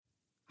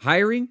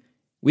Hiring?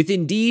 With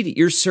Indeed,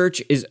 your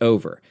search is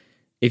over.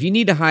 If you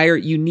need to hire,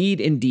 you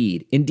need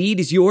Indeed. Indeed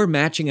is your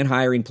matching and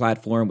hiring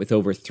platform with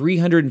over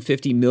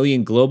 350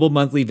 million global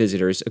monthly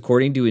visitors,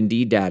 according to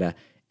Indeed data,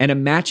 and a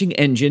matching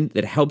engine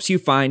that helps you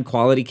find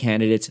quality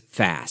candidates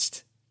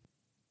fast.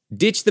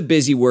 Ditch the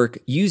busy work.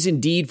 Use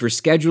Indeed for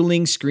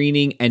scheduling,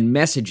 screening, and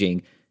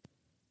messaging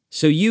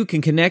so you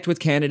can connect with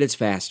candidates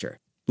faster.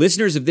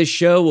 Listeners of this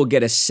show will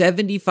get a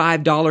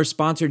 $75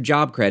 sponsored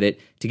job credit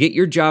to get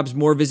your jobs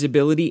more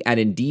visibility at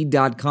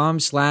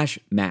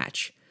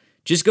Indeed.com/match.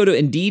 Just go to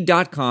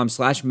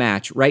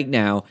Indeed.com/match right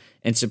now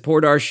and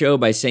support our show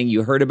by saying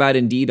you heard about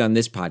Indeed on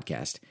this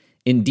podcast.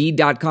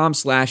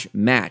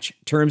 Indeed.com/match.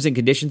 Terms and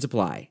conditions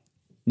apply.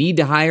 Need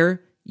to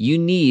hire? You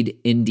need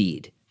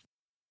Indeed.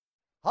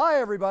 Hi,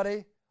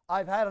 everybody.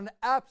 I've had an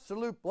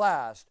absolute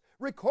blast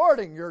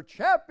recording your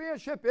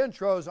championship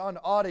intros on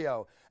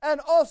audio and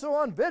also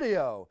on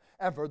video.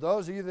 And for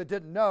those of you that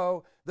didn't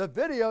know, the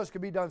videos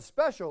can be done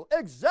special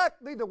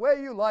exactly the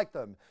way you like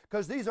them,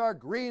 because these are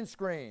green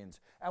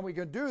screens and we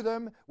can do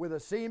them with a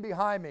scene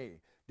behind me.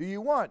 Do you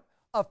want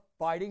a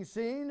fighting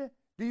scene?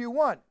 Do you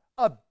want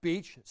a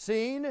beach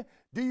scene?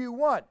 Do you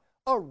want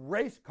a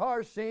race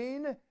car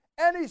scene?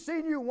 Any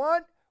scene you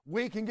want,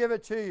 we can give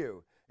it to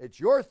you. It's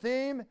your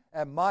theme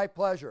and my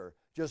pleasure.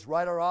 Just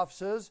write our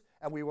offices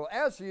and we will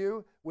answer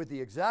you with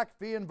the exact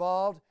fee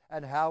involved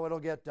and how it'll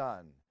get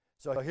done.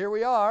 So here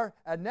we are,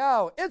 and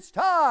now it's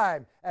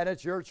time, and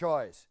it's your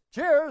choice.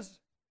 Cheers!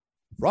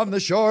 From the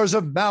shores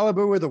of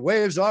Malibu where the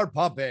waves are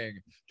pumping,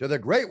 to the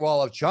Great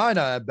Wall of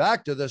China and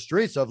back to the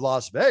streets of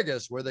Las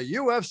Vegas where the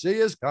UFC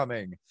is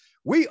coming.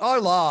 We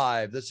are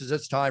live. This is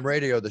It's Time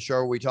Radio, the show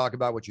where we talk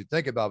about what you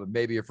think about but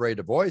may be afraid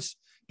to voice.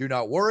 Do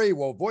not worry,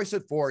 we'll voice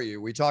it for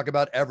you. We talk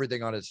about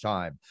everything on It's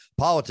Time.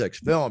 Politics,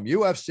 film,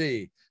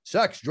 UFC,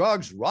 sex,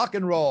 drugs, rock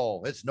and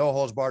roll. It's No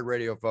Holds Barred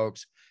Radio,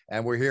 folks.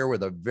 And we're here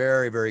with a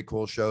very, very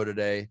cool show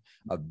today.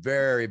 A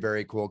very,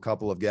 very cool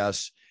couple of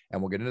guests.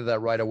 And we'll get into that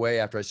right away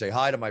after I say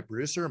hi to my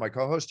producer and my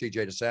co-host,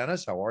 TJ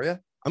DeSantis. How are you?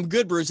 I'm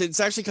good, Bruce. It's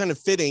actually kind of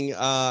fitting.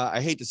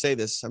 I hate to say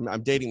this.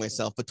 I'm dating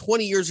myself. But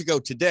 20 years ago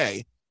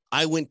today,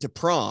 I went to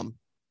prom.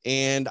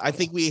 And I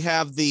think we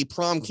have the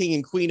prom king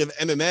and queen of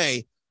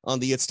MMA on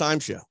the It's Time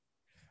show.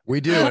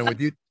 We do.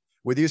 And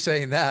with you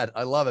saying that,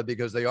 I love it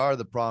because they are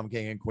the prom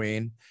king and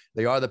queen.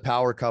 They are the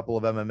power couple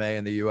of MMA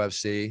and the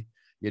UFC.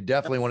 You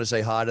definitely want to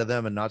say hi to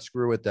them and not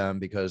screw with them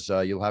because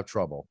you'll have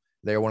trouble.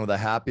 They are one of the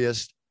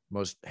happiest,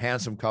 most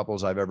handsome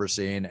couples I've ever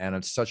seen. And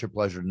it's such a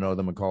pleasure to know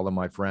them and call them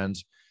my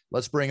friends.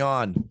 Let's bring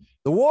on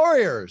the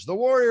Warriors, the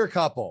Warrior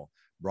couple,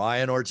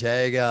 Brian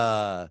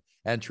Ortega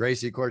and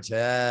Tracy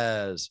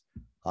Cortez.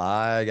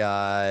 Hi,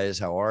 guys.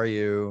 How are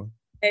you?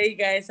 Hey,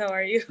 guys. How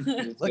are you?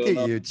 Look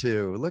at you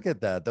two. Look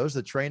at that. Those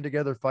that train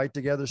together, fight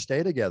together,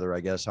 stay together, I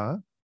guess, huh?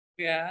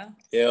 Yeah.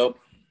 Yep.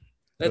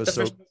 That's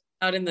the first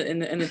out in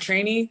the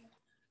trainee.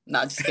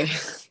 Not just kidding.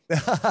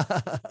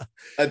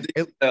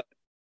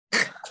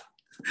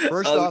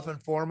 First off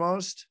and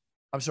foremost,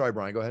 I'm sorry,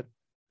 Brian, go ahead.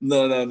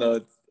 No.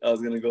 I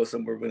was going to go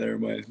somewhere, but never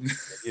mind.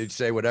 You'd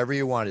say whatever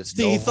you want. It's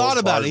he thought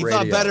about it. He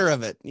thought better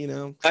of it, you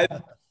know. I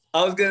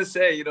was going to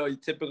say,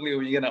 typically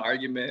when you get in an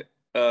argument,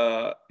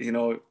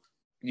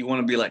 you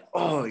want to be like,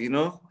 oh,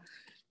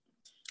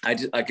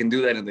 I can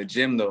do that in the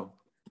gym, though.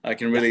 I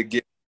can really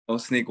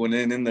sneak one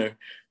in there.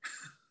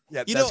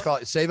 Yeah, that's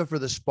called save it for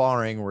the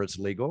sparring where it's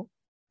legal.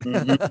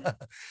 Mm-hmm.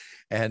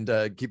 And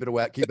keep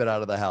it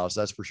out of the house.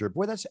 That's for sure.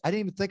 Boy, I didn't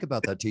even think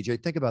about that,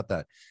 TJ. Think about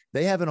that.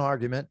 They have an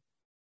argument.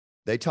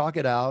 They talk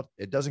it out.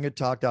 It doesn't get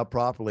talked out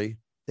properly.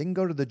 They can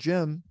go to the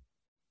gym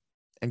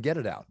and get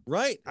it out.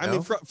 Right. I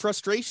mean,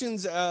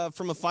 frustrations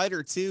from a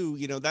fighter too,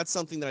 that's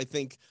something that I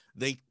think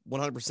they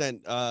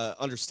 100%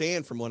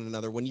 understand from one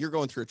another. When you're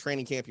going through a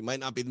training camp, you might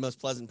not be the most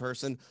pleasant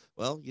person.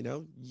 Well,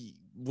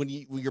 when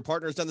your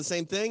partner's done the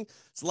same thing,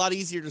 it's a lot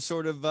easier to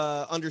sort of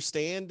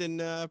understand and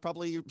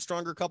probably a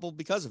stronger couple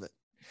because of it.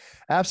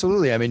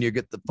 Absolutely. I mean, you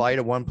get the fight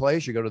at one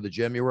place, you go to the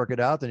gym, you work it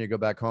out, then you go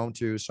back home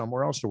to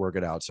somewhere else to work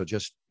it out. So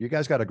you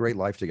guys got a great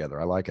life together.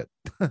 I like it.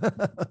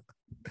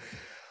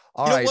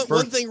 All right.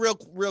 One thing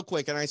real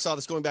quick, and I saw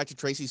this going back to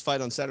Tracy's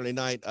fight on Saturday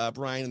night,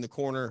 Brian in the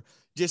corner,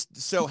 just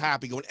so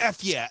happy going,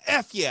 F yeah.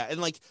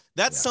 And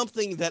that's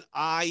something that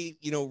I,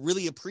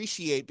 really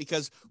appreciate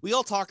because we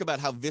all talk about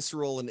how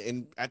visceral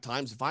and at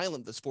times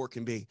violent the sport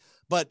can be,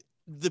 but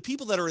the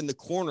people that are in the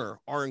corner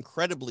are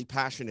incredibly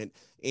passionate.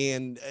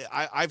 And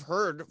I've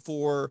heard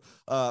from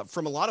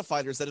a lot of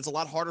fighters that it's a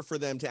lot harder for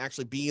them to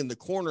actually be in the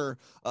corner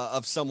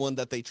of someone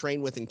that they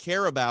train with and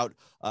care about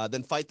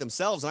than fight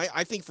themselves. And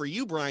I think for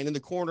you, Brian, in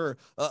the corner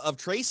of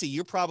Tracy,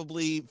 you're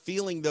probably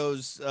feeling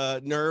those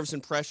nerves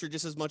and pressure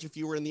just as much if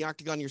you were in the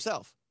octagon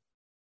yourself.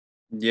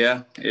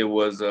 Yeah, it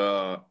was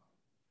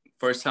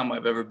first time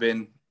I've ever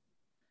been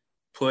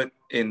put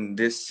in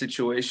this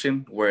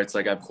situation where it's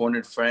like I've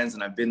cornered friends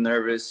and I've been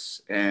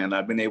nervous and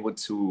I've been able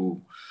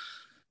to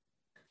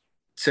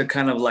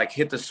kind of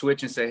hit the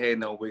switch and say, hey,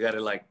 no, we got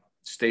to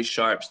stay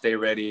sharp, stay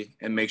ready,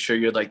 and make sure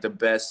you're the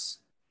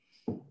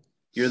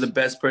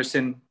best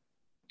person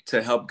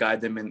to help guide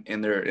them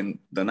in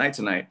the night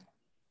tonight.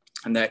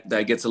 and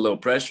that gets a little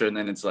pressure. And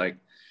then it's like,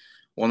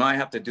 well, now I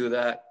have to do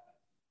that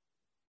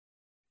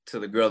to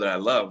the girl that I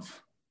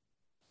love.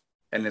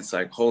 And it's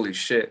like, holy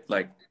shit,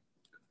 like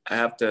I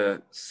have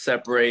to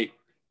separate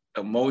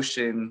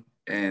emotion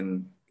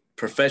and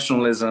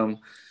professionalism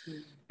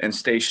and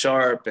stay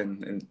sharp.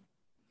 And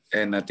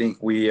I think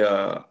we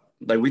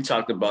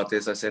talked about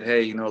this. I said,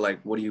 hey,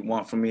 like, what do you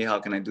want from me? How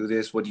can I do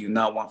this? What do you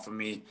not want from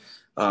me?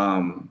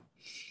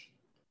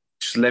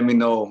 Just let me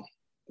know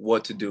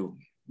what to do,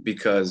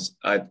 because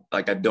I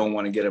don't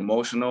want to get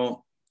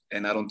emotional,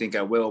 and I don't think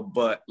I will,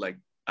 but like,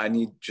 I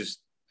need just,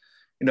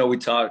 we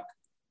talk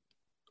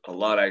a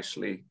lot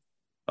actually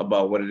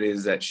about what it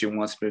is that she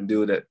wants me to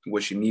do, that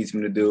what she needs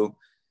me to do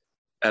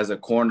as a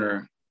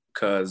corner,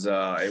 because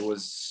it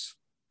was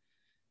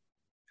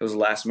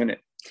last minute.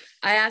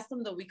 I asked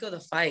him the week of the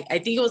fight. I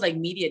think it was like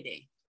media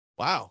day.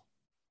 Wow.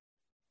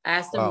 I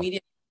asked him media.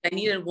 I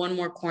needed one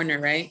more corner,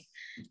 right?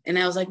 And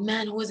I was like,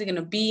 man, who is it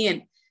gonna be?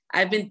 And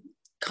I've been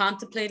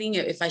contemplating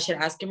if I should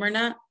ask him or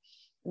not.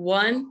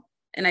 One,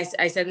 and I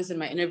said this in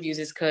my interviews,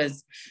 is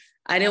because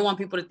I didn't want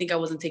people to think I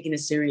wasn't taking it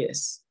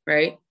serious,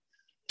 right?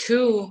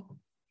 Two,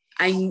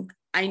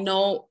 I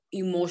know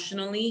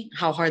emotionally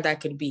how hard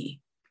that could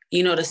be,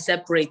 to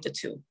separate the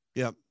two.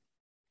 Yep.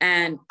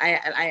 And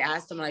I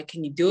asked him, like,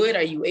 can you do it?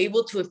 Are you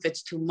able to? If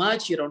it's too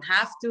much, you don't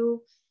have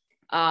to.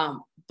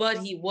 But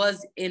he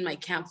was in my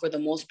camp for the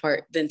most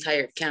part, the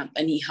entire camp,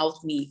 and he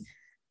helped me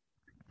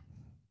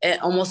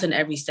almost in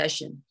every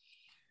session.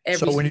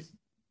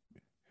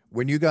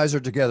 When you guys are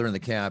together in the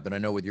camp, and I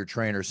know with your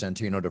trainer,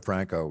 Santino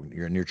DeFranco,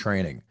 you're in your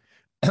training,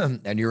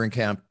 and you're in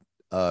camp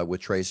with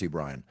Tracy,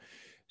 Brian.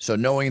 So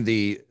knowing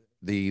the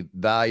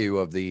value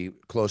of the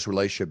close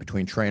relationship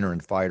between trainer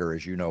and fighter,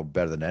 as you know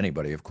better than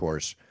anybody, of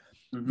course,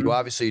 you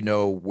obviously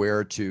know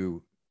where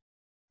to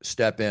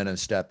step in and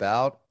step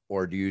out,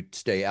 or do you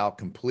stay out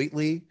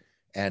completely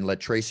and let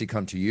Tracy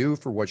come to you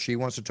for what she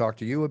wants to talk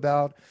to you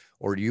about?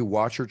 Or do you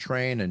watch her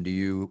train, and do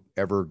you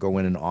ever go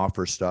in and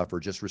offer stuff,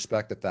 or just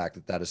respect the fact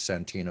that that is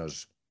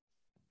Santino's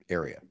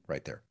area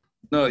right there?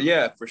 No,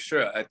 yeah, for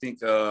sure. I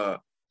think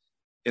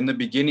in the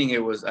beginning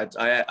it was,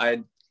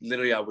 I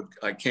literally,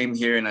 I came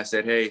here and I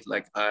said, hey,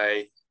 like,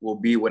 I will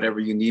be whatever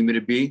you need me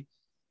to be.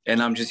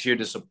 And I'm just here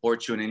to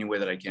support you in any way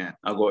that I can.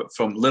 I'll go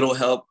from little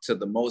help to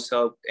the most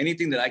help,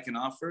 anything that I can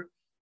offer.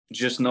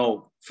 Just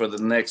know for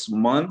the next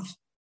month,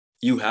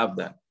 you have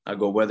that. I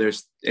go, whether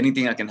it's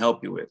anything I can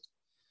help you with.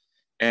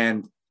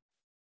 And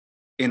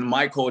in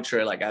my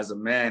culture, like as a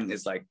man,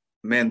 it's like,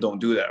 men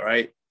don't do that,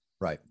 right?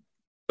 Right.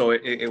 So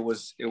it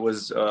was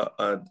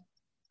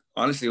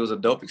honestly, it was a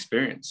dope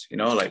experience,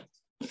 like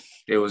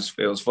it was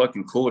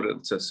fucking cool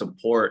to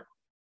support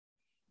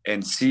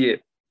and see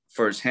it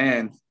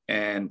firsthand.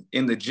 And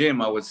in the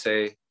gym, I would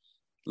say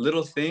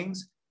little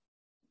things,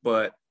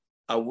 but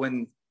I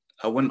wouldn't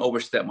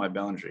overstep my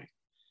boundary,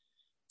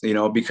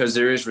 because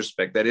there is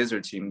respect. That is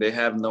her team. They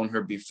have known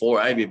her before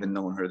I've even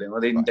known her.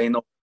 They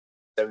know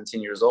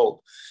 17 years old,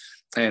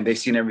 and they've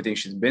seen everything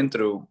she's been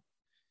through.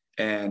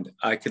 And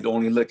I could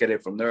only look at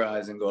it from their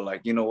eyes and go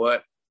like, you know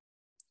what?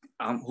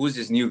 Who's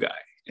this new guy?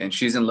 And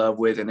she's in love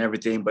with and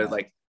everything. But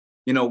like,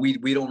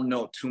 we don't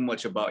know too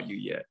much about you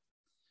yet,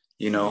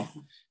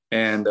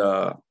 And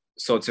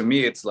so to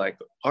me, it's like,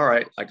 all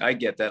right, like I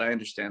get that. I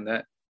understand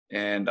that.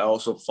 And I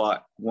also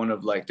fought one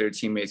of like their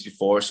teammates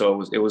before.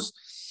 So it was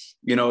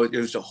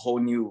a whole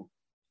new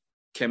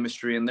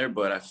chemistry in there.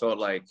 But I felt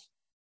like,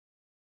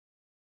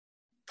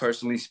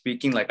 personally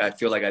speaking, like I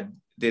feel like I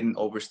didn't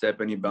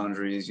overstep any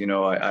boundaries.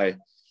 I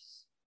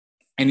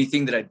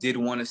anything that I did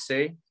want to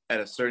say at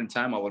a certain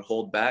time, I would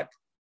hold back,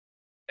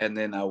 and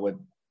then I would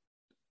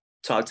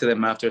talk to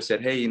them after. I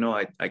said, hey,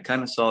 I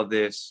kind of saw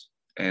this,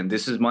 and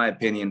this is my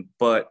opinion,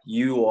 but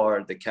you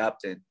are the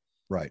captain,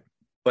 right?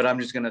 But I'm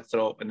just gonna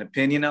throw an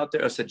opinion out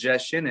there, a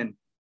suggestion,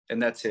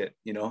 and that's it,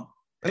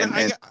 And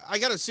I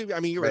got to assume, I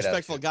mean, you're a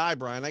respectful guy,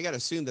 Brian. I got to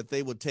assume that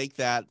they would take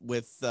that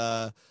with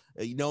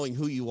knowing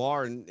who you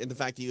are and the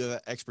fact that you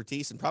have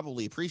expertise, and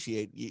probably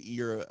appreciate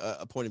your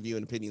point of view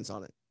and opinions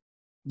on it.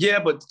 Yeah,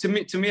 but to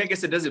me, I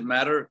guess it doesn't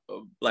matter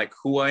like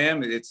who I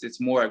am. It's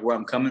more like where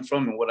I'm coming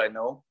from and what I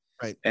know.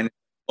 Right. And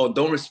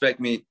don't respect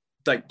me,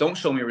 like don't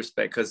show me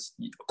respect because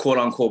quote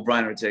unquote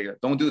Brian Ortega.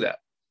 Don't do that.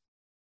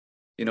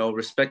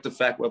 Respect the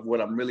fact of what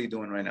I'm really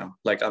doing right now.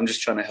 Like I'm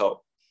just trying to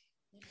help.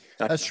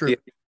 That's true.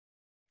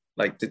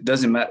 Like it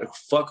doesn't matter.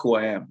 Fuck who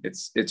I am.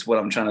 It's what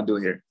I'm trying to do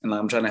here, and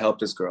I'm trying to help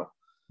this girl.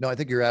 No, I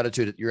think your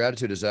attitude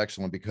is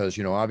excellent because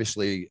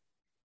obviously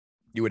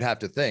you would have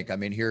to think. I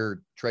mean,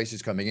 here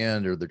Tracy's coming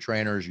in, or the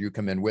trainers, you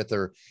come in with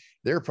her.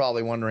 They're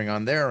probably wondering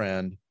on their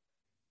end,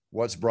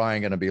 what's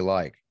Brian going to be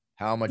like?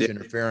 How much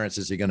interference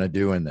is he going to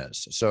do in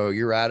this? So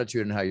your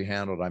attitude and how you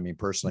handled it, I mean,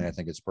 personally, I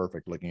think it's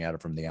perfect looking at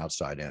it from the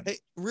outside in. Hey,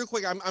 real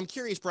quick, I'm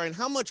curious, Brian,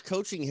 how much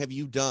coaching have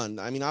you done?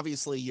 I mean,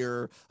 obviously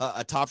you're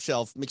a top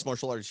shelf mixed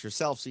martial artist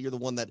yourself, so you're the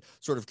one that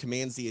sort of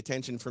commands the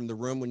attention from the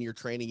room when you're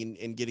training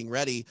and getting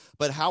ready.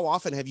 But how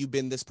often have you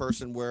been this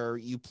person where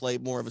you play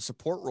more of a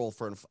support role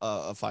for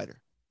a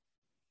fighter?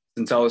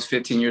 Since I was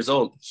 15 years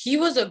old. He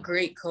was a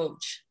great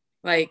coach.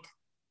 Like,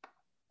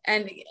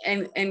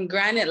 And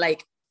granted,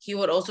 like, he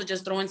would also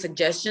just throw in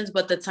suggestions,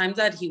 but the times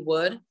that he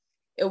would,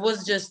 it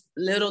was just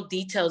little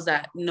details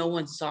that no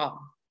one saw.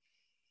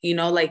 You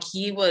know, like,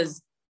 he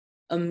was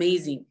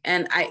amazing.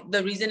 And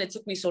the reason it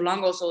took me so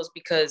long also is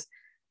because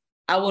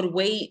I would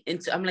wait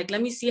until I'm like,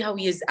 let me see how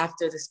he is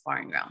after the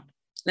sparring round.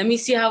 Let me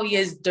see how he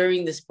is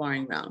during the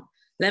sparring round.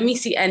 Let me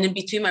see. And in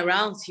between my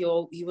rounds, he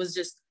was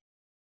just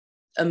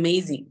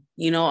amazing.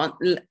 You know,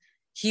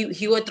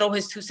 he would throw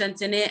his 2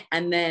 cents in it.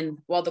 And then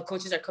while the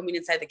coaches are coming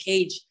inside the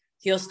cage,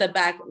 he'll step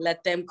back,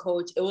 let them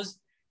coach. It was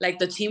like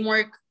the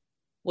teamwork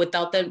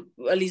without them,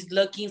 at least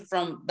looking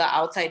from the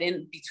outside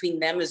in between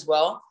them as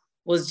well,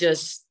 was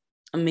just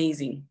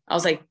amazing. I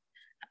was like,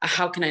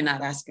 how can I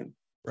not ask him?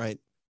 Right.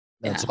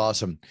 That's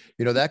awesome.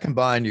 You know, that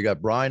combined, you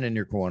got Brian in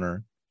your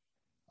corner,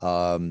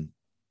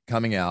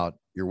 coming out.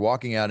 You're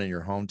walking out in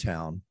your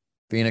hometown,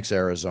 Phoenix,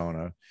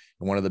 Arizona,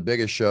 and one of the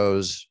biggest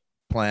shows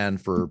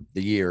planned for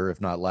the year,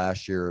 if not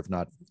last year, if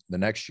not the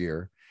next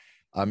year.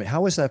 I mean,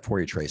 how is that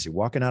for you, Tracy,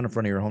 walking out in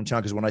front of your hometown?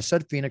 Because when I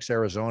said Phoenix,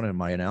 Arizona in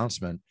my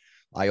announcement,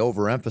 I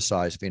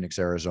overemphasized Phoenix,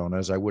 Arizona,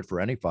 as I would for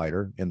any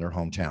fighter in their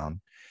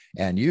hometown.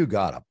 And you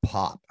got a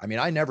pop. I mean,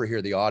 I never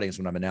hear the audience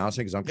when I'm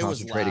announcing because I'm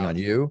concentrating on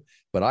you,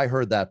 but I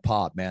heard that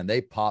pop, man.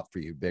 They popped for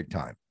you big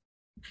time.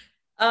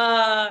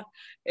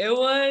 It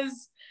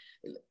was,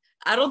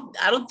 I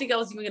don't think I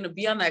was even going to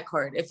be on that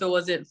card if it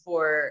wasn't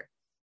for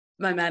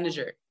my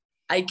manager.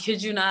 I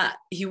kid you not.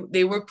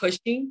 They were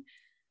pushing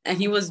and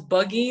he was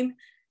bugging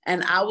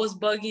and I was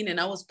bugging and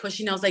I was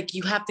pushing. I was like,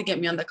 you have to get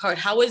me on the card.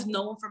 How is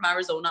no one from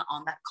Arizona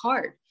on that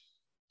card?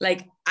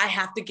 Like, I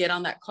have to get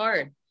on that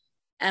card.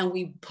 And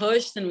we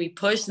pushed and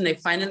they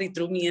finally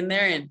threw me in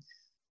there. And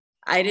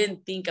I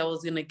didn't think I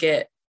was going to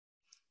get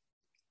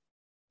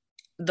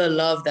the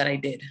love that I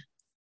did.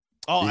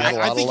 Oh,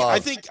 I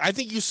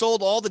think you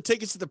sold all the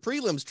tickets to the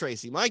prelims,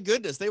 Tracy. My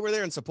goodness, they were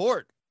there in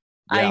support.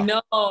 Yeah. I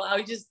know.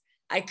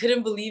 I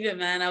couldn't believe it,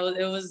 man.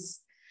 It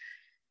was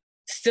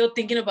still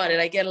thinking about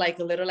it. I get like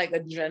a little like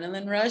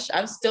adrenaline rush.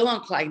 I'm still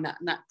on cloud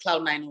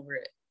 9 over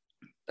it.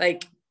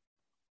 Like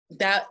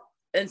that.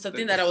 And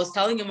something that I was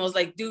telling him, I was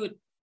like, dude,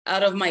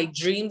 out of my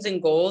dreams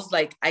and goals,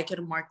 like I could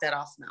mark that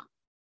off now.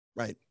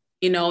 Right.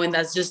 You know, and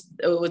that's just,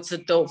 it's a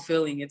dope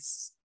feeling.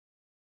 It's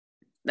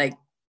like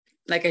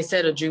I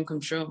said, a dream come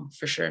true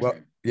for sure. Well,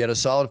 you had a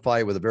solid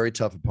fight with a very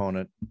tough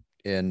opponent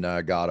in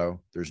Gatto.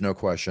 There's no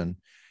question.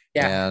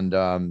 Yeah.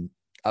 And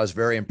I was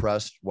very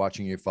impressed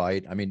watching you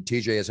fight. I mean,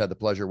 TJ has had the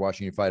pleasure of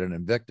watching you fight in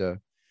Invicta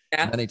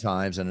many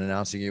times and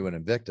announcing you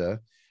in Invicta.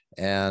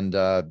 And,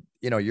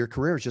 you know, your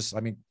career is just,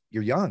 I mean,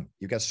 you're young.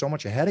 You've got so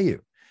much ahead of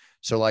you.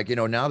 So like, you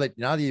know, now that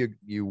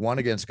you won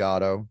against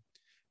Gatto,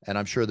 and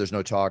I'm sure there's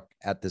no talk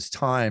at this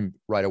time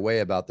right away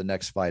about the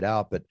next fight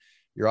out, but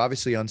you're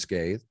obviously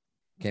unscathed,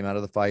 came out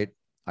of the fight,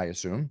 I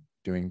assume,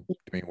 doing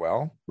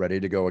well, ready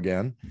to go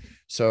again.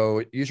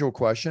 So usual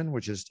question,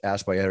 which is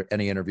asked by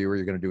any interviewer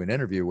you're going to do an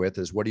interview with,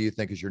 is what do you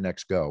think is your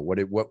next go?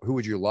 Who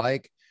would you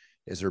like?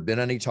 Has there been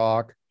any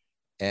talk?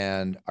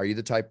 And are you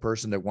the type of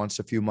person that wants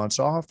a few months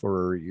off,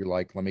 or you're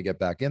like, let me get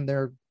back in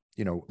there?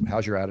 You know,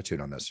 how's your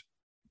attitude on this?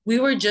 We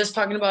were just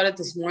talking about it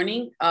this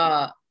morning.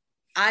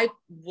 I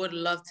would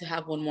love to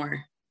have one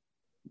more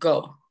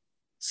go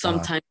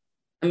sometime.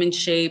 I'm in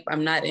shape.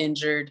 I'm not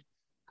injured.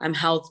 I'm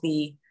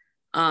healthy.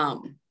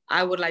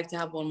 I would like to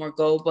have one more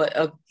go, but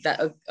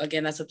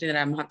that's something that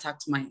I'm going to talk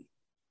to my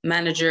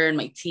manager and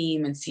my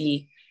team and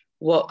see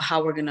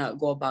how we're going to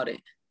go about it.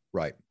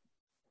 Right.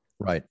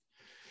 Do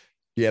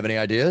you have any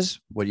ideas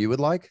what you would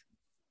like?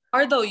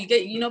 Hard though.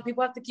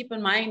 People have to keep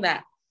in mind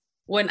that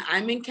when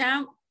I'm in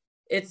camp,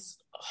 it's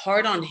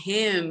hard on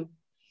him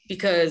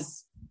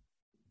because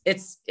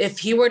if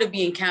he were to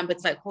be in camp,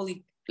 it's like,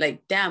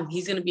 damn,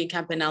 he's going to be in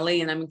camp in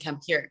LA and I'm in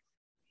camp here,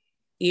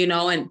 you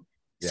know? And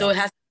so it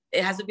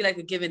has to be like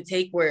a give and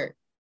take where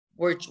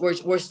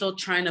we're still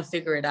trying to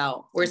figure it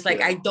out, where it's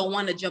like, I don't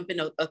want to jump in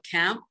a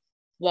camp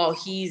while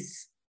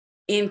he's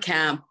in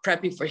camp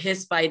prepping for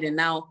his fight. And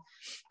now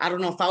I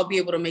don't know if I'll be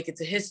able to make it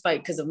to his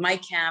fight because of my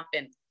camp.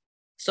 And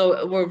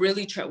so we're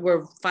really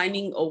we're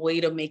finding a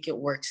way to make it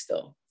work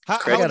still. How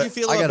would you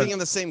feel about being on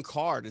the same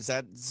card? Is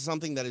that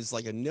something that is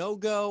like a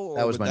no-go?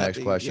 That was my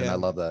next question. Yeah. I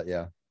love that.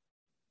 Yeah.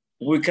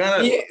 We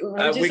kind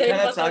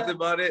of talked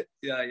about it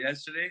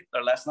yesterday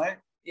or last night.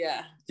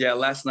 Yeah. Yeah.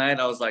 Last night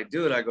I was like,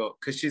 dude,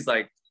 cause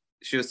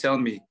she was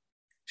telling me,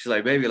 she's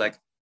like, baby, like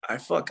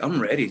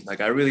I'm ready. Like,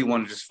 I really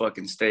want to just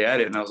fucking stay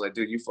at it. And I was like,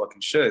 dude, you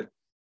fucking should.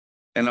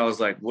 And I was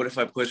like, what if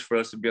I push for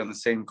us to be on the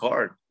same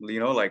card? You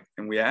know, like,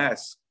 and we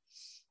asked,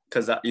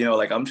 cause you know,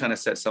 like I'm trying to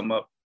set some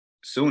up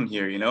soon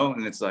here, you know?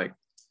 And it's like,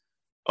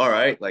 all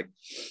right, like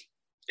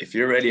if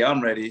you're ready,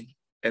 I'm ready.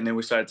 And then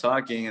we started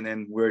talking and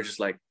then we're just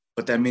like,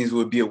 but that means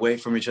we'll be away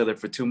from each other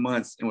for 2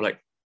 months. And we're like,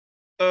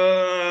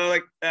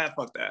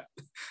 fuck that.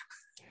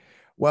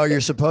 Well,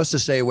 you're supposed to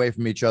stay away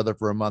from each other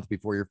for a month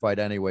before your fight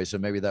anyway. So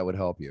maybe that would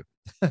help you.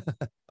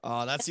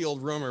 Oh, that's the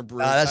old rumor,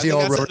 Bruce. That's the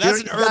old rumor.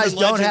 That's an urban legend.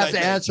 Don't have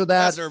to answer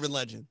that. That's urban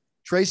legend.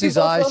 Tracy's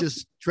eyes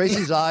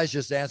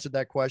just answered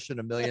that question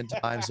a million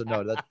times. So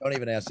no, don't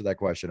even answer that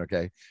question.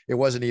 Okay. It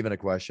wasn't even a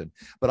question,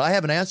 but I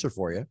have an answer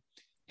for you.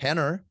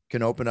 Henner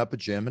can open up a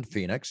gym in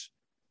Phoenix,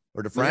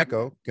 or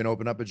DeFranco can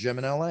open up a gym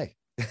in LA.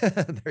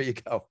 There you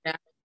go.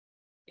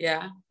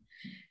 Yeah.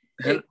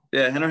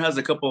 Henner has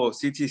a couple of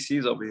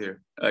CTCs over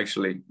here.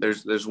 Actually,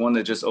 there's one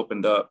that just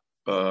opened up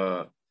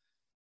right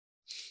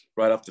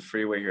off the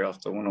freeway here, off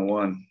the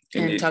 101.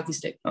 And Talking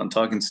Stick. On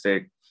Talking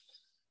Stick.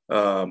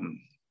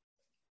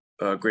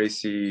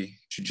 Gracie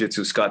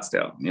Jiu-Jitsu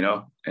Scottsdale, you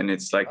know, and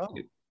it's like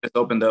it's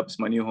opened up. It's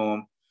my new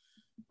home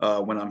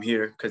when I'm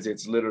here, because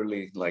it's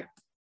literally like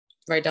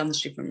right down the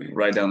street from me.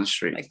 Right down the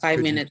street, like 5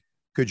 minutes.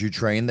 Could you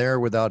train there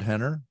without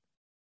Henner?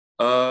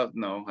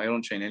 No, I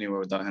don't train anywhere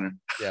without Henner.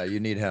 Yeah, you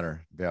need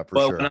Henner. Yeah, for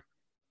sure. When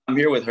I'm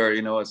here with her,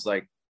 you know, it's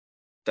like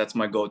that's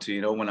my go-to. You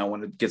know, when I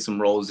want to get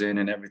some rolls in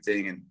and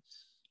everything, and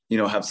you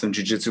know, have some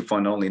jiu-jitsu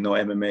fun only, no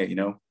MMA. You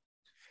know.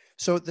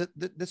 So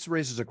this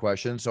raises a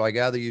question. So I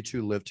gather you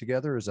two live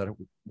together. Is that what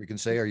we can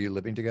say? Are you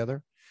living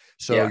together?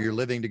 So you're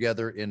living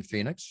together in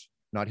Phoenix,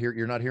 not here.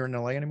 You're not here in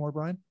LA anymore,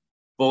 Brian?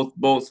 Both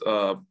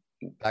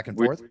back and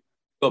forth? We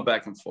go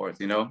back and forth,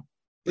 you know?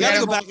 You got to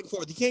go back and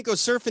forth. You can't go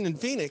surfing in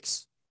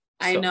Phoenix.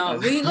 I know.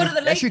 We can go to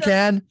the lake. Yes, you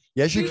can.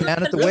 Yes, you can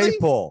at the wave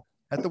pool.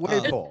 At the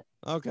wave pool.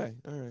 Okay.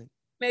 All right.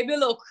 Maybe a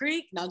little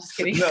creek. No, I'm just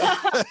kidding.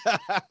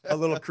 A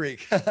little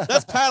creek.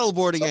 That's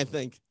paddleboarding, I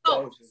think.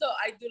 So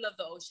I do love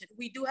the ocean.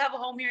 We do have a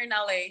home here in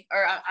LA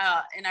or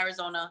in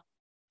Arizona,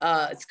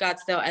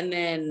 Scottsdale, and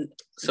then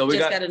we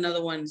got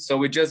another one. So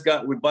we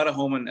bought a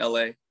home in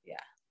LA. Yeah.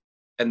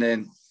 And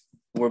then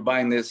we're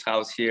buying this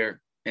house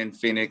here in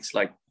Phoenix,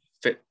 like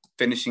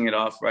finishing it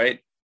off, right?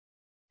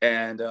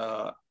 And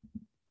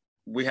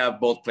we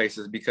have both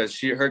places because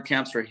her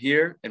camps are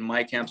here and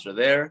my camps are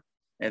there.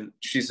 And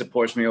she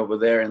supports me over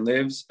there and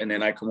lives, and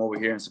then I come over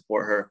here and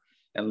support her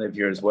and live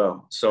here as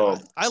well. So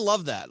I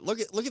love that.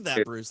 Look at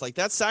that, Bruce. Like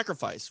that's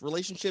sacrifice.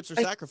 Relationships are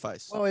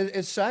sacrifice. Well,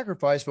 it's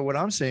sacrifice, but what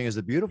I'm seeing is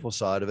the beautiful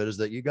side of it is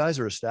that you guys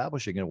are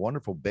establishing a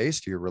wonderful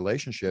base to your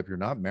relationship. You're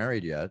not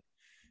married yet,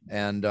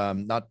 and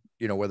not,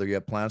 you know, whether you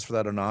have plans for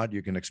that or not,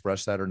 you can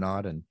express that or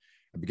not. And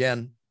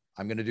again,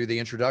 I'm going to do the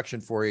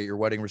introduction for you at your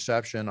wedding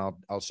reception.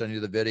 I'll send you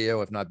the video,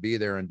 if not be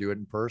there and do it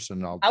in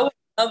person. I would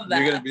love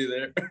that. You're going to be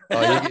there.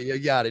 Oh, you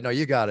got it. No,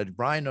 you got it.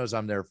 Brian knows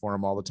I'm there for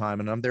him all the time,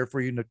 and I'm there for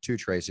you too,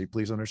 Tracy.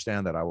 Please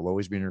understand that I will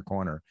always be in your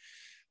corner.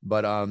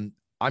 But I'm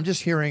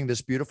just hearing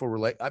this beautiful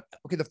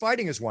okay, the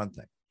fighting is one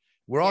thing.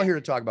 We're all here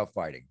to talk about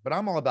fighting, but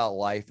I'm all about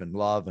life and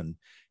love and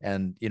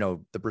you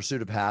know, the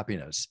pursuit of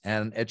happiness.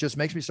 And it just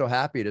makes me so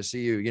happy to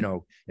see you, you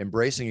know,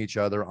 embracing each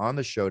other on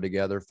the show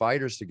together,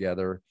 fighters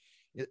together.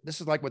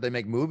 This is like what they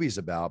make movies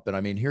about, but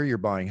I mean, here you're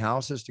buying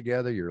houses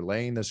together. You're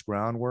laying this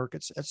groundwork.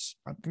 It's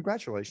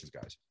congratulations,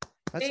 guys.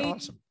 That's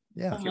awesome.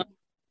 Yeah.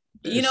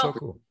 You know, so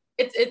cool.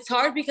 It's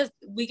hard because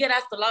we get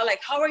asked a lot,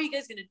 like, how are you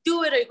guys going to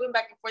do it? Are you going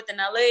back and forth in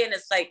LA? And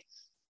it's like,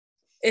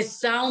 it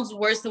sounds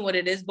worse than what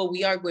it is, but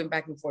we are going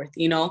back and forth,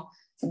 you know,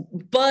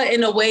 but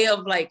in a way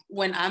of like,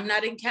 when I'm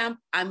not in camp,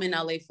 I'm in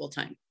LA full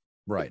time.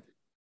 Right.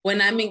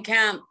 When I'm in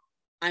camp,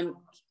 I'm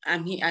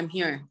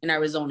here in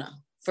Arizona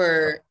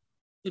for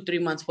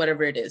 2-3 months,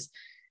 whatever it is.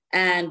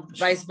 And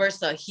vice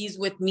versa. He's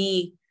with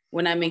me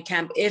when I'm in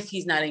camp, if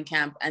he's not in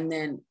camp. And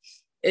then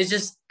it's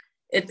just,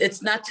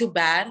 it's not too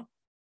bad.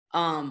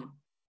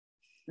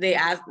 They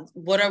asked,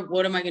 what am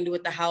I going to do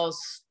with the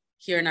house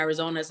here in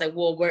Arizona? It's like,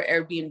 well, we're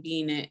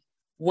Airbnb-ing it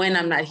when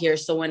I'm not here.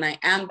 So when I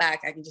am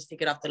back, I can just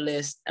take it off the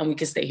list and we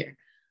can stay here.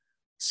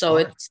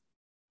 So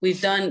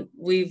we've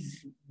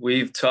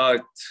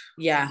talked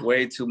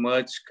way too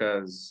much,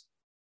 because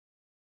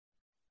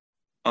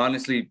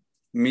honestly,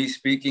 me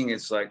speaking,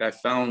 it's like I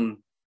found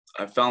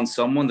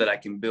someone that I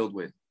can build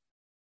with,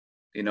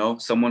 you know,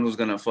 someone who's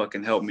gonna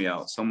fucking help me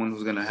out, someone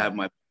who's gonna have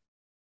my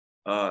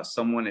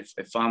someone,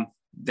 if I'm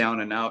down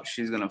and out,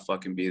 she's gonna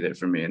fucking be there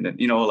for me. And then,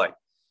 you know, like,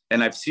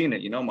 and I've seen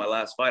it, you know, my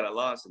last fight I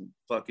lost, and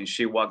fucking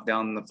she walked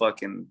down the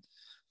fucking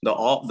the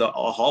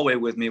hallway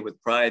with me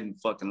with pride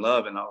and fucking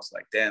love, and I was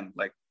like, damn,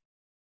 like,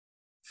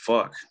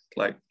 fuck,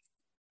 like,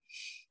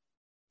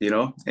 you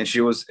know. And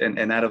she was,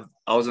 and I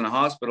was in a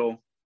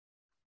hospital,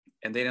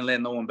 and they didn't let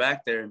no one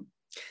back there.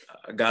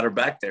 I got her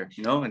back there,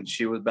 you know, and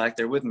she was back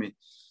there with me.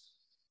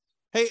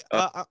 Hey,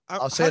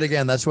 I'll say it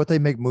again. That's what they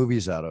make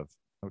movies out of.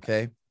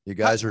 Okay. You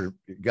guys are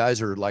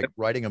like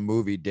writing a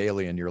movie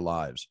daily in your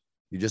lives.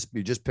 You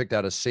just picked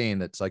out a scene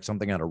that's like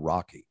something out of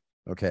Rocky.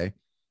 Okay.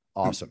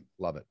 Awesome.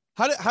 Love it.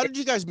 How did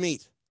you guys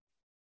meet?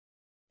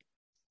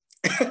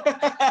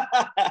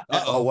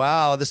 Oh,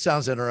 wow. This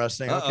sounds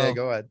interesting. Okay,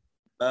 go ahead.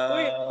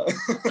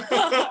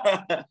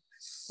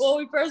 Well,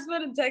 we first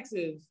met in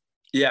Texas.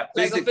 Yeah,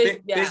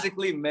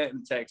 physically met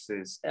in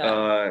Texas.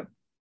 Yeah.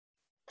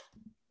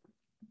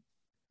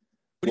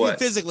 What do you mean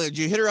physically? Did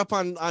you hit her up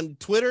on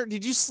Twitter?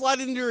 Did you slide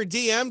into her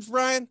DMs,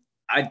 Brian?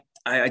 I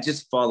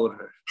just followed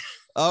her.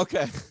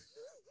 Okay.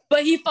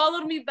 But he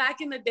followed me back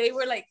in the day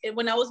where, like,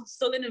 when I was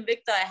still in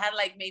Invicta, I had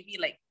like maybe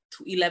like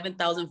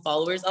 11,000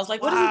 followers. I was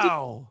like, what are you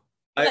doing?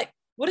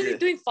 what is he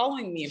doing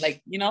following me?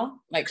 Like, you know,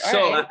 like, all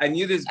so right. I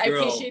knew this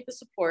girl. I appreciate the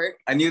support.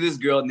 I knew this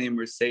girl named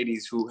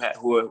Mercedes who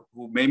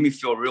made me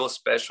feel real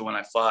special when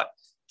I fought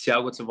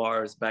Thiago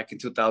Tavares back in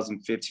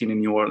 2015 in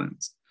New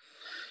Orleans.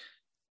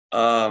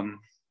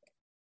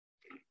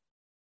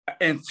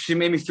 And she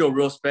made me feel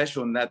real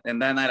special. And that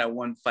night I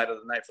won fight of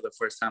the night for the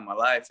first time in my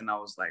life. And I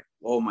was like,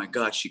 oh my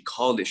God, she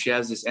called it. She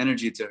has this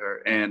energy to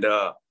her. And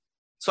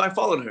so I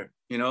followed her.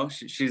 You know,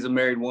 she's a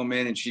married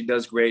woman and she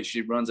does great.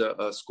 She runs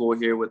a school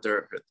here with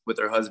her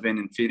husband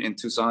in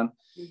Tucson.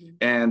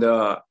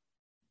 Mm-hmm.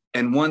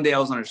 And one day I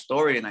was on her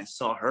story and I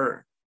saw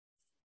her.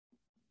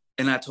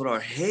 And I told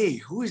her, hey,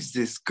 who is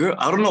this girl?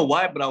 I don't know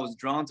why, but I was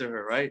drawn to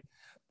her, right?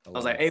 I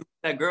was like, hey,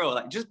 who's that girl?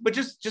 Like, just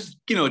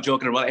you know,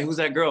 joking about, hey, who's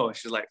that girl? And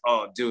she's like,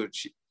 oh, dude.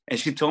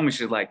 She told me,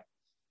 she's like,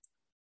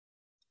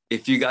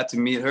 if you got to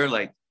meet her,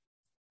 like,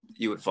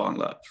 you would fall in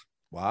love.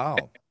 Wow.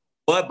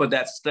 But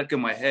that stuck in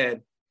my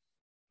head.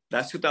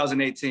 That's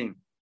 2018.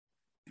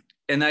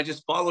 And I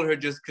just followed her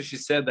just because she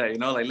said that, you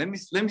know, like, let me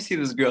see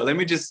this girl. Let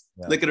me just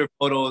look at her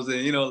photos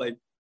and, you know, like,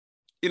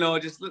 you know,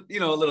 just,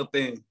 you know, a little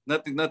thing,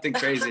 nothing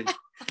crazy.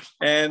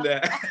 And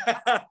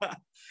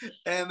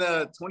and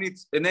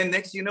then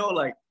next, you know,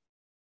 like,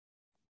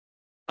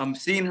 I'm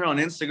seeing her on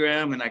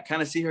Instagram and I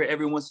kind of see her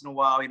every once in a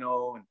while, you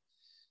know,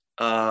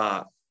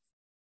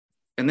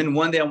 and then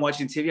one day I'm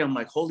watching TV. I'm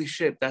like, holy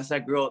shit, that's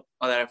that girl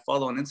that I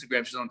follow on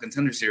Instagram. She's on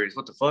Contender Series.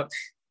 What the fuck?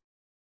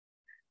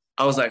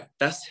 I was like,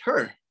 that's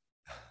her.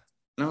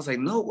 And I was like,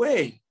 no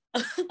way.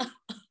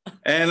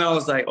 And I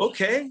was like,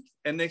 okay.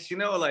 And next, you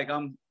know, like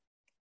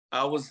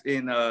I was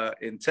in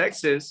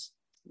Texas,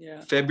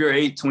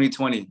 February 8,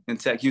 2020 in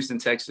Houston,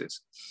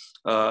 Texas.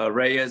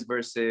 Reyes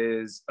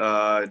versus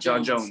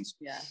John Jones.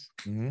 Yeah.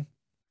 Mm-hmm.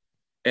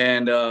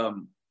 And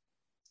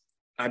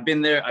I've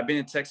been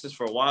in Texas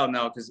for a while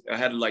now because I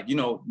had, like, you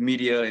know,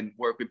 media and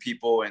work with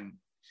people and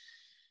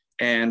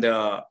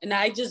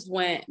I just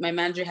went. My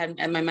manager at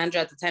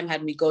the time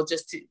had me go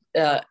just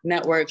to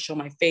network, show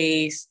my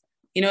face.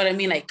 You know what I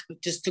mean? Like,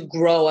 just to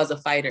grow as a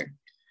fighter.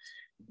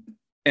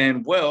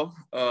 And well,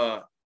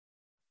 I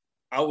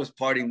was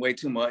partying way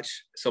too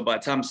much. So by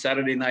the time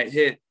Saturday night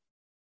hit,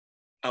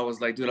 I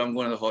was like, dude, I'm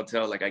going to the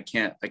hotel. Like, I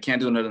can't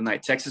do another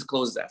night. Texas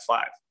closes at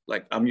 5.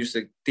 Like, I'm used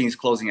to things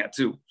closing at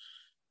 2.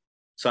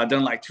 So I've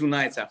done like 2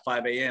 nights at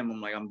 5 a.m.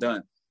 I'm like, I'm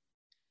done.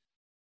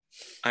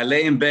 I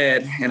lay in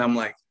bed and I'm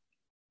like,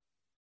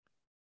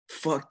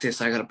 fuck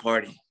this, I got to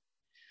party.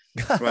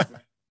 Right.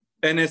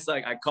 And it's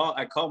like, I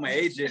call my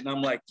agent and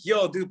I'm like,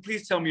 yo, dude,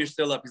 please tell me you're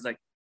still up. He's like,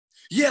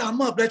 yeah, I'm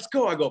up. Let's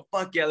go. I go,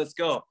 fuck yeah, let's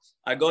go.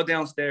 I go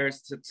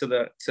downstairs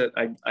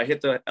I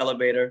hit the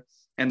elevator.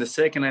 And the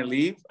second I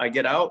leave, I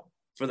get out.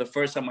 For the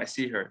first time I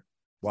see her.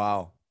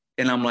 Wow.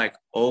 And I'm like,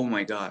 oh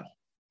my God.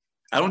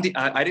 I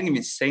didn't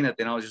even say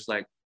nothing. I was just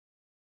like,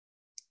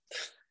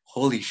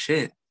 holy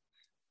shit.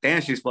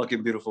 Damn, she's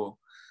fucking beautiful.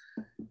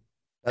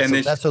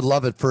 That's a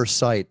love at first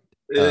sight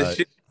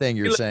thing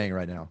you're saying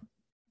right now.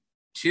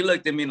 She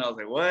looked at me and I was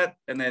like, what?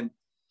 And then,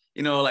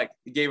 you know, like,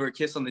 gave her a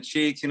kiss on the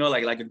cheeks, you know,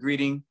 like a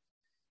greeting.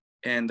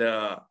 And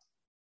I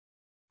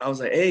was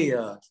like, hey,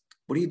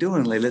 what are you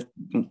doing? Like,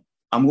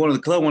 I'm going to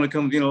the club, want to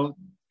come, you know,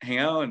 hang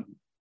out. And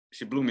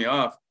she blew me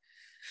off.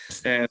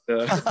 And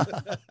and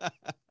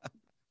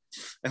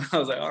I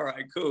was like, all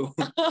right, cool.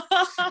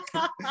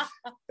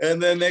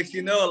 And then next,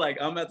 you know, like,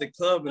 I'm at the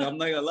club and I'm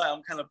not gonna lie,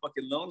 I'm kind of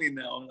fucking lonely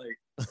now. I'm like,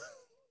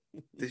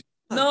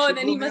 no, and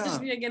then he messaged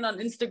me again on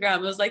Instagram.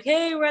 It was like,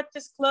 hey, we're at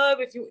this club.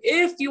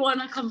 If you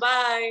want to come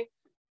by.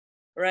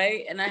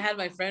 Right. And I had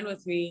my friend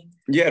with me.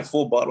 You had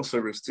full bottle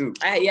service too.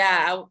 I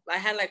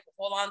had like a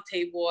full on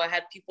table. I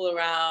had people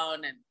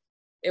around and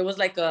it was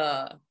like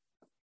a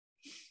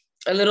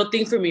little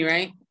thing for me,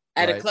 right?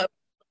 At a club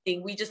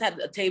thing. We just had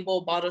a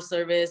table, bottle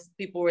service.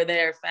 People were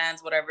there,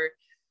 fans, whatever.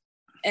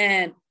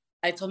 And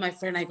I told my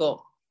friend, I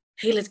go,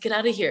 hey, let's get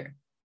out of here.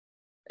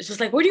 It's just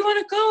like, where do you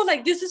want to go?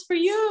 Like, this is for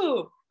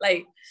you.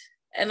 Like,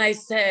 and I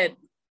said,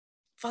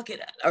 fuck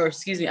it. Or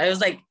excuse me. I was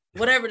like,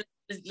 whatever,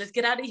 let's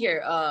get out of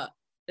here.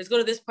 Let's go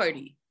to this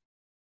party.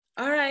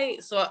 All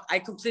right. So I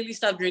completely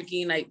stopped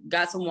drinking. I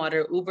got some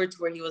water, Uber to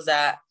where he was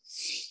at,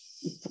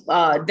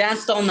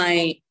 danced all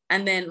night.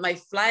 And then my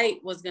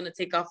flight was going to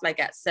take off like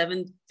at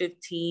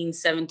 7:15,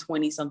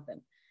 7:20 something.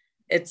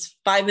 It's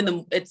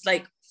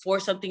like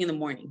 4 something in the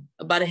morning,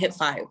 about to hit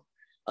 5. I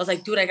was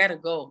like, dude, I got to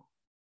go.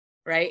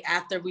 Right.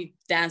 After we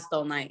danced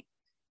all night.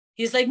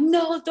 He's like,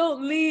 no,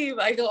 don't leave.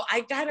 I go,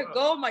 I got to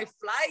go. My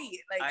flight.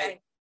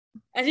 Like,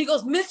 and he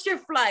goes, miss your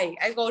flight.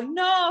 I go,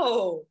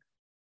 no.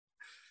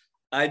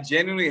 I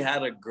genuinely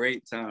had a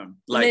great time.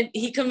 Like, and then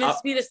he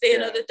convinced me to stay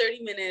another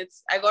 30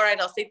 minutes. I go, all right,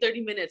 I'll stay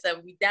 30 minutes.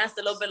 And we danced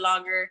a little bit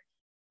longer.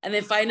 And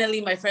then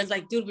finally, my friend's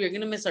like, dude, we're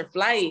going to miss our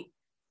flight.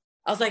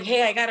 I was like,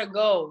 hey, I got to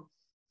go.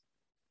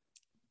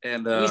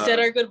 And we said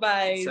our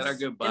goodbyes. In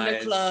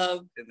the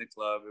club. It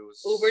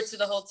was Uber to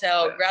the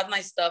hotel, grabbed my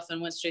stuff, and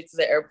went straight to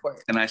the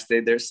airport. And I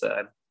stayed there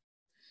sad.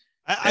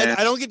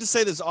 I don't get to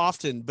say this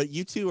often, but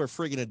you two are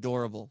friggin'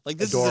 adorable. Like,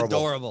 this is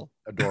adorable.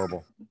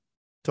 Adorable.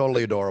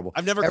 Totally adorable.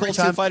 I've never called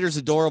two fighters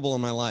adorable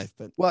in my life,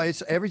 but well,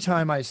 it's every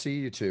time I see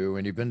you two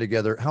and you've been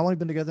together. How long have you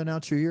been together now?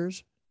 2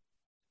 years?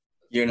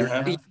 Year and a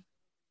half?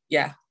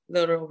 Yeah, a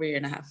little over a year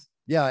and a half.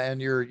 Yeah,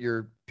 and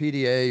your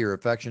PDA, your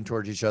affection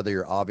towards each other,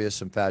 your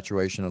obvious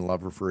infatuation and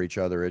love for each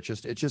other.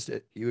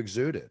 You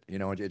exude it. You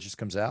know, it just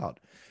comes out.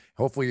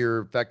 Hopefully,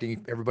 you're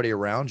affecting everybody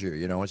around you.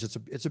 You know,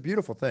 it's a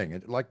beautiful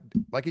thing. Like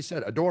you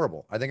said,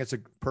 adorable. I think it's a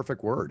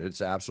perfect word. It's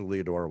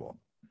absolutely adorable.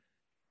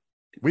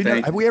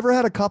 Have we ever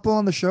had a couple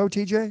on the show,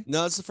 TJ?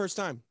 no, it's the first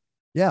time.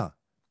 Yeah.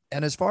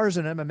 And as far as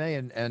an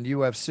MMA and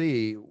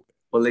UFC,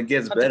 well, it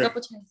gets better.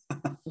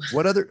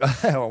 what other?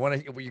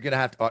 You're gonna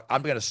have to.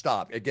 I'm gonna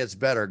stop. It gets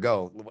better.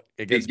 Go.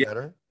 It gets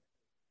better.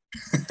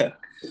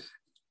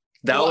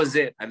 That was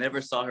it. I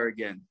never saw her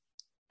again.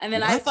 And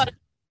then I fought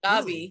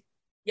Gabi.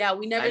 Yeah,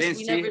 we never.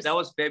 That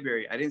was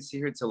February. I didn't see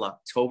her till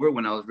October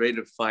when I was ready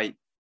to fight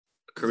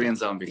Korean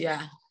Zombie.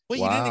 Yeah. Wait,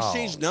 you didn't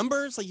exchange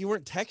numbers? Like you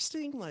weren't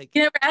texting? Like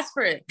you never asked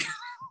for it.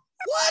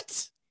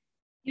 What?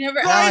 You never.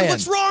 Ryan,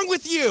 what's wrong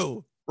with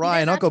you?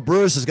 Ryan, Uncle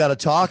Bruce has got to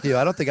talk to you.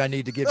 I don't think I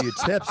need to give you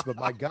tips, but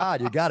my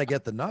God, you got to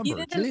get the number.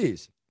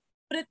 Jeez.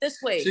 Put it this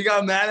way. She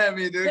got mad at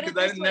me, dude, because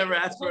I never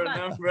asked for a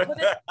number.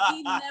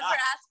 He never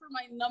asked for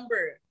my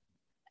number.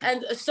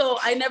 And so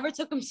I never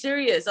took him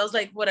serious. I was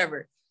like,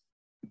 whatever.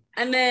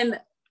 And then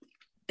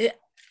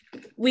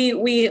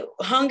we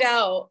hung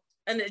out,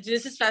 and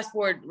this is fast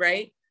forward,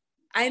 right?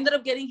 I ended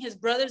up getting his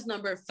brother's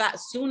number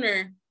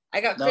sooner.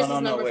 I got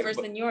Chris's number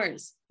first than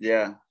yours.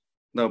 Yeah.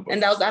 No,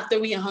 and that was after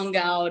we hung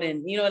out,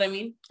 and you know what I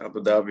mean?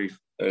 Abu Dhabi.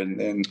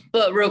 And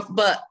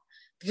But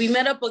we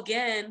met up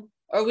again,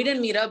 or we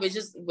didn't meet up. It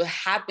just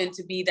happened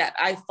to be that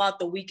I fought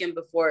the weekend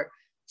before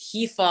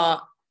he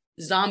fought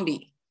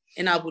Zombie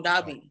in Abu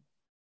Dhabi.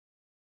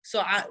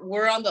 So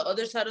we're on the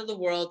other side of the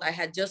world. I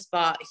had just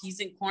fought. He's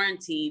in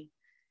quarantine.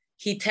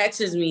 He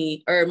texts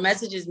me or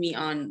messages me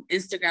on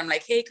Instagram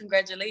like, hey,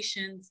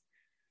 congratulations.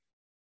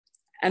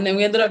 And then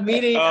we ended up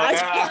meeting.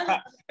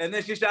 And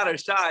then she shot her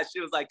shot. She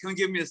was like, come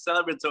give me a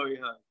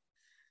celebratory hug.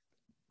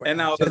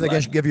 And I was like, I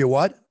should give you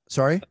what?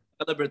 Sorry?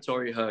 A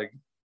celebratory hug.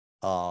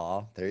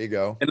 Oh, there you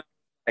go. And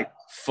I'm like,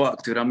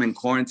 fuck, dude, I'm in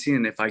quarantine.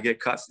 And if I get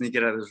caught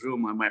sneaking out of this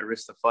room, I might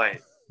risk the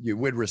fight. You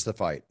would risk the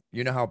fight.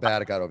 You know how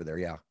bad it got over there.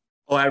 Yeah.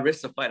 Oh, I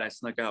risked the fight. I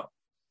snuck out.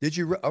 Did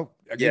you?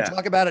 You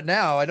talk about it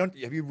now.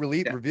 Have you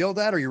revealed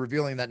that, or are you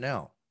revealing that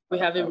now? We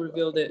haven't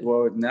revealed it.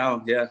 Well,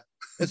 now, yeah.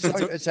 It's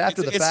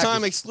after the fact. It's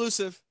time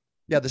exclusive.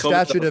 Yeah, the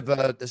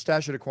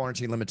statute of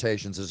quarantine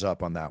limitations is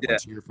up on that one,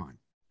 so you're fine.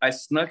 I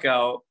snuck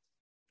out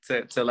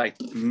to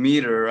like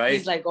meet her, right?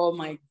 He's like, oh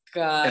my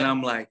God. And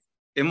I'm like,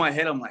 in my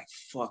head, I'm like,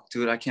 fuck,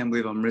 dude, I can't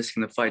believe I'm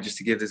risking the fight just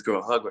to give this girl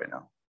a hug right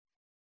now.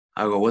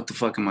 I go, what the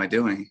fuck am I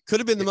doing? Could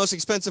have been the most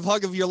expensive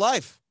hug of your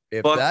life.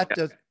 If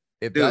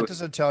that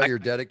doesn't tell your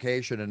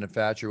dedication and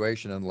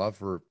infatuation and love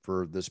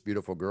for this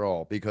beautiful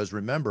girl, because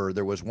remember,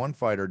 there was one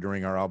fighter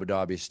during our Abu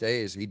Dhabi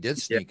stays. He did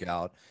sneak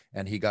out,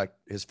 and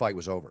his fight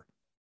was over.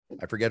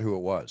 I forget who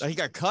it was. He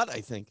got cut,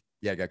 I think.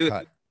 Yeah, got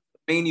cut.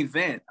 Main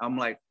event. I'm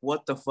like,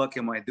 what the fuck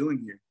am I doing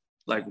here?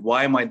 Like,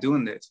 why am I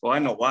doing this? Well, I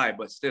know why,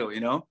 but still,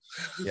 you know?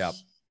 Yeah.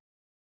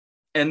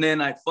 And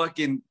then I thought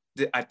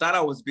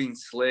I was being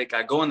slick.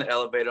 I go in the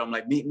elevator. I'm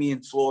like, meet me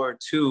in floor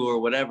 2 or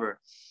whatever.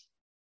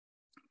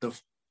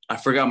 I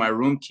forgot my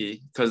room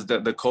key because the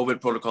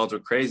COVID protocols were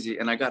crazy,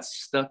 and I got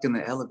stuck in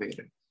the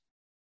elevator.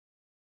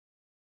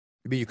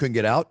 You mean you couldn't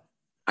get out?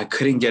 I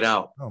couldn't get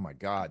out. Oh my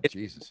God,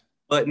 Jesus.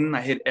 Button.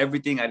 I hit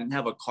everything. I didn't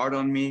have a card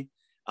on me.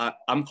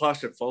 I'm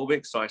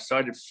claustrophobic, so I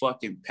started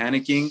fucking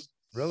panicking.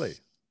 Really?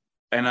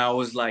 And I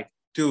was like,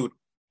 dude,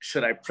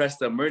 should I press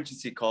the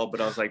emergency call?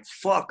 But I was like,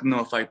 fuck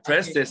no, if I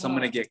press this, I'm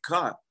going to get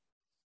caught.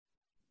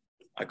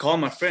 I called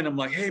my friend. I'm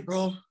like, hey,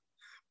 bro,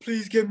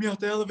 please get me out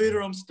the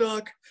elevator. I'm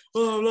stuck.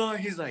 Blah, blah, blah.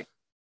 He's like,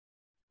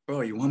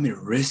 bro, you want me to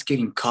risk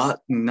getting caught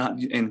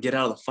and get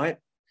out of the fight?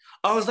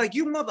 I was like,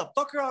 you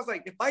motherfucker. I was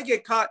like, if I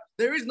get caught,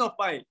 there is no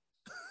fight.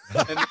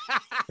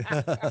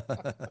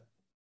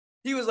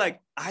 He was like,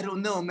 I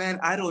don't know, man.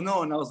 I don't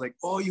know. And I was like,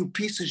 oh, you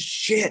piece of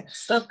shit.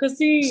 Stop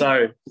cussing.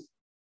 Sorry.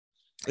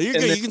 You're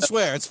good. You can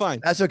swear. It's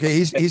fine. That's okay.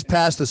 He's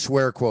past the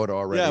swear quota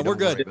already. Yeah, we're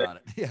good. About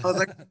it. Yeah. I was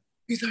like,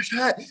 piece of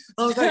shit.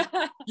 I was like,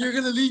 you're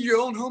going to leave your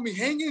own homie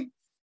hanging,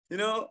 you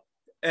know?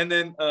 And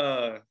then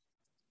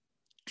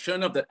sure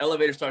enough, the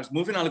elevator starts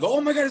moving. I go,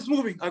 oh my God, it's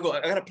moving. I go,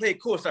 I got to play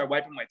it cool. Start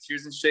wiping my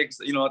tears and shit.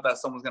 You know, I thought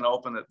someone's going to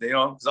open it, you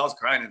know, because I was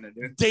crying in there,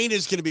 dude.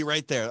 Dana's going to be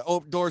right there.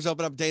 Oh, doors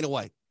open up. Dana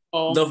White.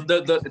 Oh.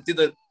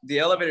 The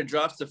elevator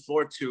drops to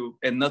floor 2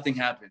 and nothing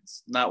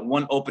happens. Not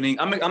one opening.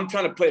 I'm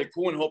trying to play it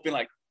cool and hoping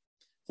like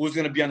who's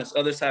gonna be on this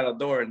other side of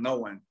the door, and no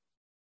one.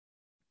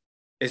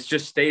 It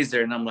just stays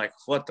there, and I'm like,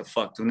 what the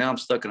fuck, dude? Now I'm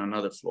stuck on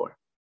another floor.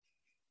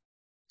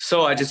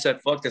 So I just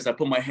said, fuck this. I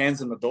put my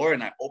hands on the door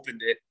and I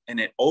opened it, and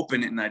it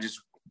opened, and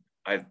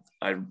I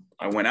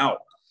went out.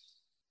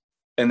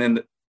 And then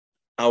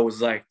I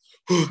was like,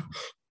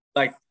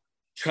 like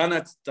trying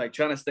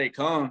to stay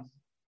calm.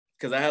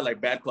 Because I had like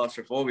bad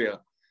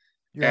claustrophobia.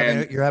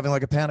 You're having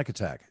like a panic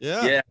attack.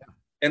 Yeah.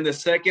 And the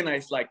second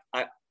I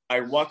I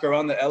walk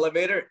around the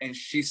elevator and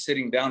she's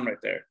sitting down right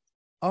there.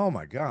 Oh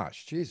my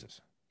gosh, Jesus.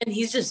 And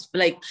he's just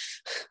like,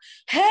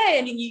 hey,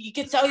 and you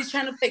can tell he's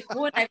trying to play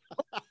cool. And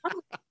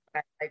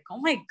like, oh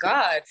my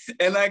God.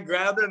 And I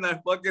grabbed her and I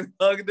fucking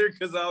hugged her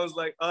because I was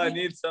like, oh, I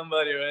need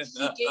somebody right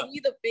now. He gave me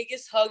the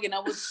biggest hug and I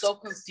was so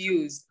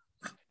confused.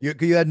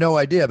 You had no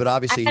idea, but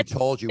obviously he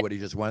told you what he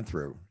just went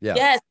through. Yeah.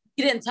 Yes,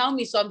 he didn't tell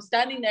me. So I'm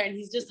standing there and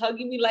he's just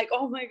hugging me like,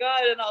 oh my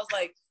God. And I was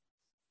like,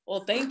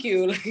 well, thank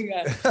you.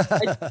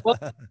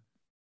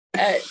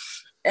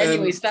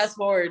 Anyways, fast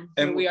forward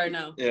where we are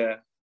now. Yeah.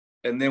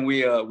 And then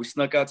we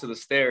snuck out to the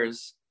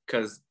stairs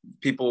because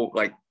people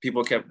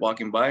kept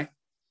walking by.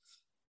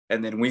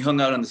 And then we hung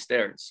out on the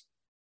stairs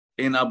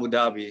in Abu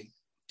Dhabi,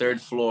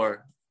 3rd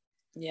floor.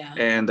 Yeah.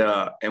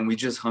 And we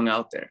just hung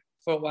out there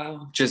for a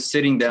while. Just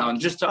sitting down,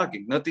 just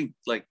talking. Nothing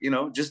like,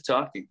 just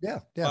talking. Yeah.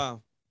 Yeah.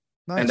 Wow.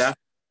 Nice. And after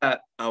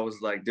that, I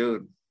was like,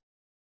 dude,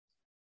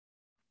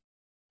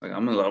 like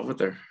I'm in love with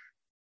her.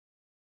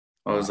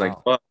 I was like,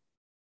 fuck.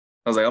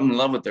 I was like, I'm in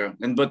love with her.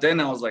 But then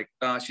I was like,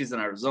 she's in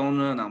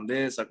Arizona and I'm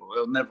this. Like, well,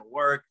 it'll never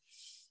work.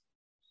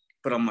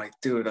 But I'm like,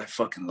 dude, I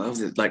fucking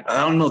love it. Like,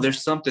 I don't know.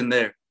 There's something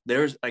there.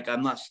 There's like,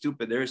 I'm not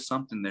stupid. There is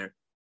something there.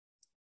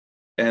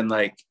 And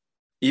like,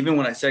 even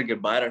when I said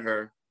goodbye to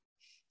her,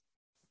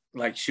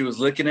 like she was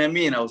looking at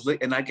me and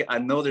I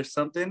know there's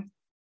something.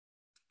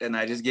 And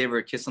I just gave her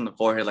a kiss on the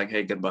forehead. Like,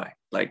 hey, goodbye.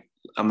 Like,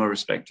 I'm gonna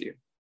respect you.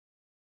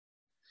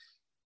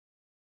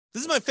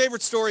 This is my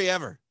favorite story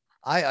ever.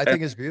 I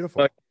think it's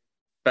beautiful.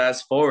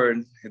 Fast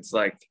forward, it's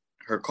like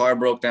her car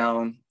broke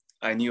down.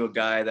 I knew a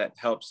guy that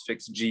helps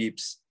fix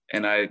Jeeps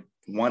and I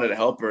wanted to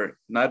help her,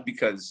 not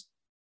because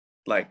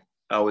like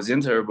I was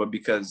into her, but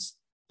because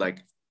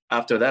like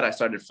after that I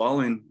started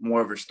following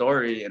more of her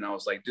story and I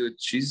was like, dude,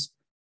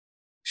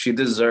 she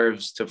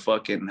deserves to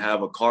fucking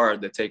have a car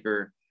to take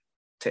her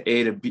to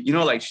A to B.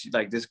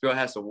 Like this girl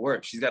has to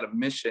work. She's got a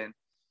mission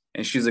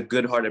and she's a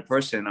good-hearted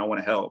person and I want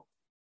to help.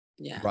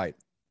 Yeah. Right.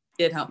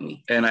 Did help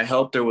me. And I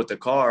helped her with the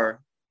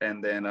car.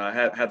 And then I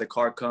had the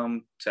car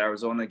come to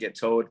Arizona, get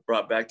towed,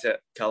 brought back to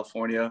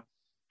California,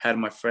 had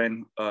my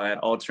friend at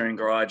All Terrain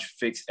Garage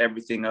fix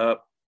everything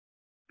up.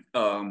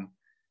 And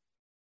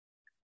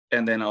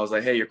then I was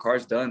like, hey, your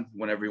car's done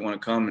whenever you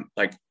want to come.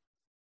 Like,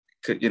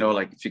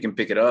 like if you can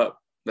pick it up,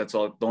 that's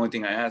all. The only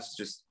thing I asked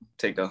is just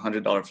take a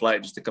 $100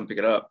 flight just to come pick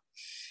it up.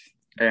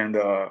 And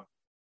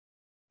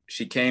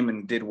she came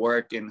and did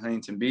work in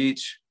Huntington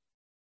Beach.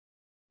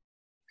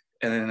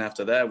 And then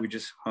after that, we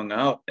just hung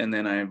out. And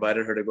then I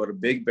invited her to go to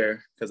Big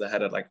Bear because I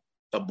had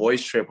a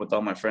boys trip with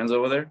all my friends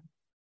over there.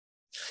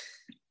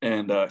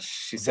 And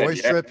she said,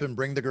 boys trip and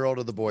bring the girl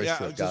to the boys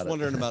trip. I was just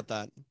wondering about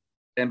that.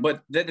 And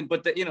but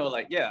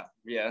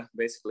yeah,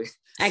 basically.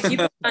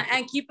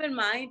 And keep in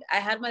mind, I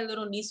had my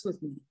little niece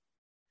with me.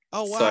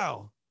 Oh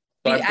wow!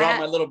 So I brought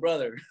my little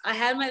brother. I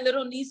had my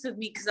little niece with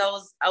me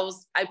because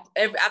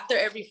after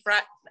every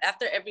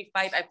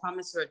fight, I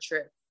promised her a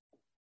trip.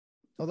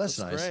 Oh, that's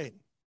nice. Great.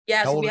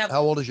 Yeah.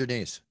 How old is your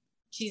niece?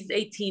 She's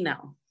 18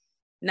 now.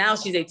 Now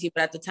she's 18,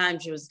 but at the time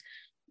she was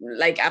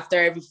like,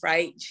 after every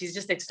fight, she's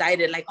just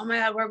excited. Like, oh my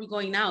God, where are we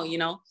going now?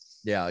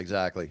 Yeah,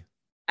 exactly.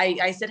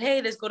 I said,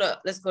 hey, let's go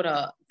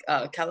to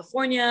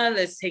California.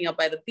 Let's hang out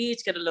by the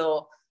beach, get a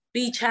little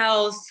beach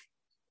house.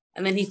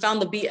 And then he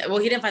found the beach. Well,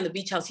 he didn't find the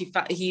beach house.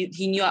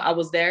 He knew I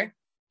was there,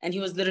 and he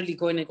was literally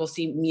going to go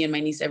see me and my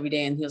niece every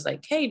day. And he was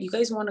like, hey, do you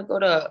guys want to go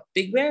to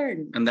Big Bear?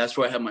 And that's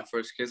where I had my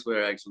first kiss with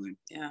her, actually.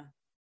 Yeah.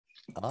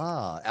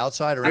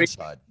 Outside or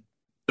inside?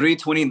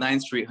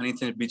 329th Street,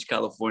 Huntington Beach,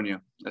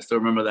 California. I still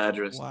remember the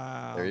address.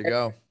 Wow. There you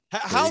go.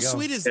 How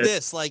sweet is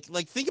this? Like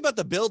think about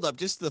the buildup,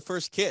 just to the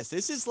first kiss.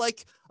 This is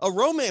like a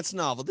romance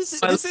novel. This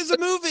is a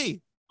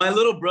movie. My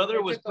little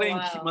brother was playing.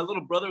 My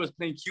little brother was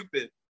playing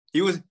Cupid.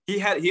 He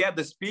had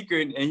the speaker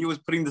and he was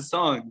putting the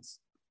songs.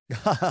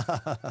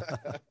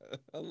 I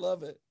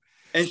love it.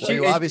 And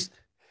it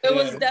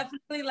was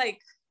definitely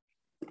like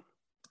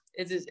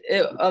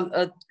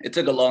it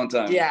took a long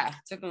time. Yeah, it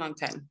took a long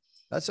time.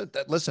 That's it.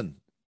 Listen,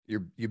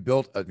 you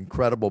built an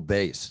incredible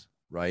base,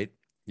 right?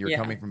 You're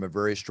coming from a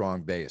very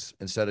strong base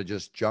instead of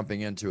just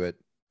jumping into it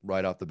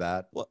right off the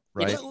bat. Well,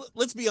 right.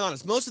 Let's be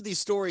honest. Most of these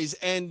stories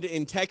end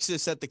in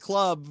Texas at the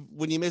club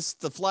when you miss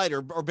the flight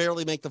or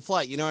barely make the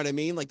flight. You know what I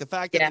mean? Like the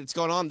fact that it's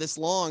gone on this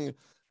long,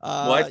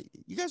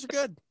 you guys are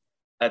good.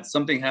 That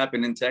something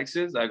happened in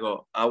Texas,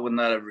 I would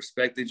not have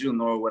respected you,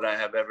 nor would I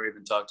have ever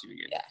even talked to you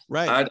again. Yeah.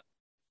 Right.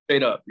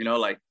 Straight up,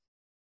 like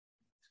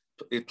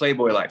it's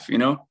Playboy life,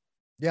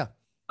 Yeah.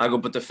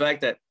 But the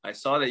fact that I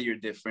saw that you're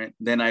different,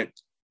 then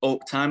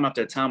time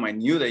after time, I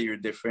knew that you're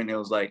different. It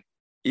was like,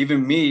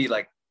 even me,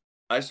 like,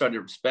 I started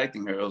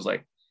respecting her. It was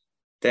like,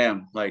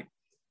 damn, like,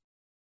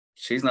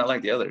 she's not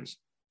like the others.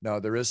 No,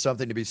 there is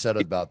something to be said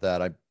about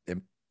that. I'm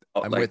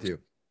with you.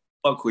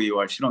 Fuck who you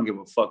are. She don't give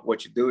a fuck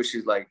what you do.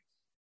 She's like,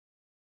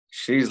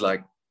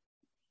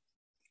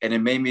 and it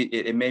made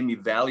me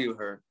value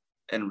her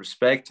and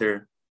respect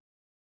her.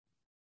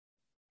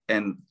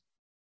 And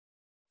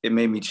it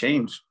made me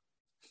change.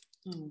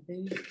 Oh,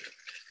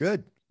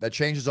 good. That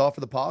changes all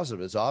for the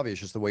positive. It's obvious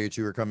just the way you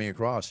two are coming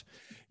across.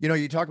 You know,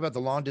 you talk about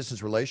the long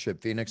distance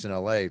relationship, Phoenix and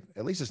LA.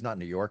 At least it's not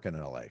New York and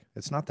LA.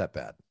 It's not that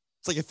bad.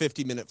 It's like a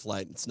 50-minute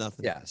flight. It's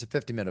nothing. Yeah, it's a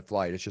 50-minute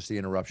flight. It's just the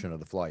interruption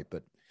of the flight,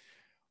 but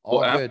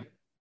all good.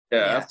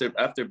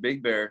 After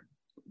Big Bear,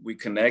 we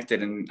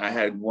connected, and I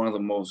had one of the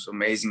most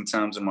amazing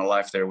times in my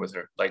life there with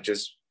her. Like,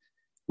 just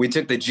we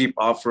took the Jeep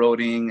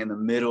off-roading in the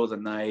middle of the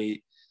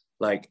night.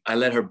 Like, I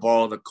let her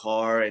borrow the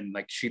car, and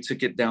like she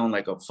took it down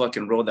like a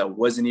fucking road that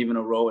wasn't even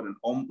a road, and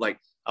like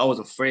I was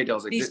afraid. I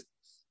was like,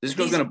 this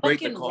girl's gonna break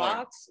the car.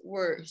 Rocks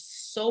were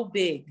so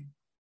big,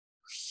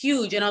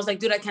 huge, and I was like,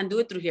 dude, I can't do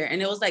it through here.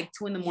 And it was like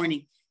 2 a.m.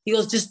 He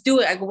goes, just do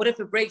it. I go, what if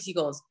it breaks? He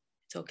goes,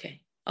 it's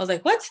okay. I was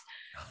like, what?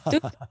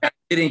 Dude,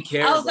 didn't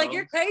care. I was like,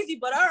 you're crazy,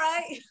 but all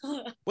right.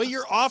 Well,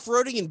 you're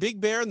off-roading in Big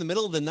Bear in the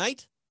middle of the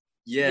night?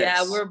 Yes.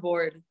 Yeah, we're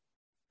bored.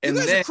 You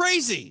guys are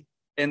crazy.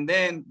 And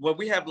then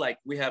we have my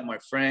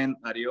friend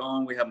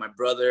Arion, we have my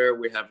brother,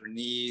 we have her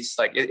niece.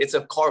 Like it's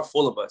a car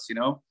full of us, you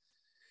know?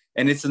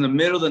 And it's in the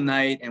middle of the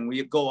night, and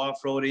we go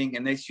off-roading,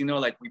 and next, you know,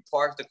 like we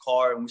park the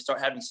car and we start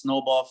having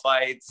snowball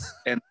fights.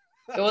 And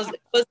it was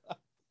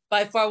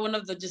by far one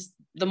of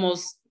the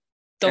most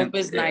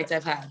dopest nights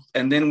I've had.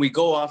 And then we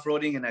go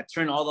off-roading, and I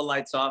turn all the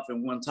lights off,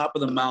 and we're on top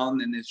of the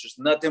mountain, and it's just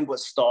nothing but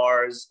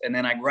stars. And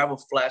then I grab a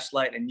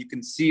flashlight, and you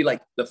can see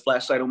like the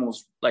flashlight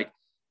almost like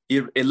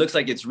it looks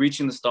like it's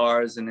reaching the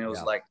stars. And it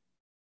was like,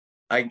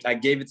 I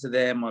gave it to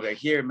them. I was like,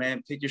 here,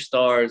 man, pick your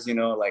stars, you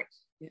know, like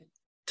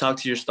talk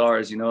to your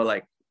stars, you know,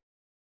 like,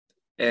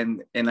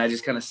 and I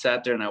just kind of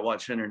sat there and I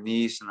watched her and her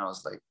niece, and I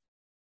was like,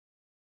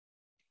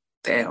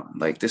 damn,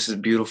 like this is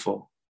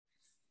beautiful.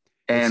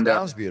 And it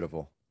sounds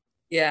beautiful.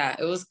 Yeah,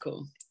 it was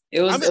cool.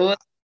 It was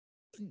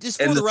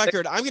just for the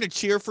record, I'm going to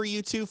cheer for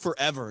you two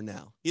forever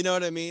now. You know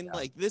what I mean? Yeah.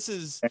 Like this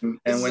is an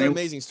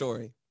amazing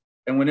story.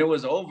 And when it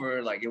was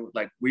over, like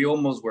we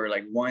almost were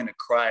like wanting to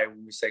cry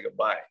when we say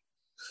goodbye.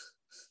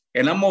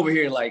 And I'm over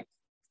here like,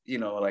 you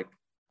know, like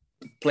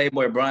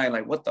Playboy Brian,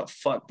 like, what the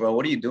fuck, bro?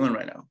 What are you doing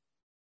right now?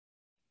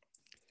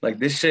 Like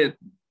this shit,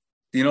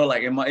 you know,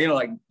 like, you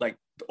know, like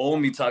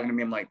old me talking to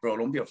me, I'm like, bro,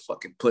 don't be a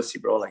fucking pussy,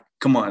 bro. Like,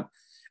 come on.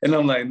 And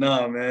I'm like,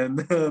 nah, man,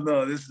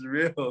 no, this is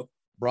real.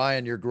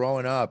 Brian, you're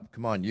growing up.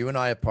 Come on. You and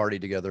I have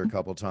partied together a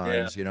couple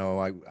times. Yeah. You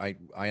know,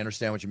 I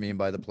understand what you mean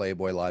by the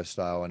Playboy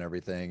lifestyle and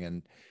everything.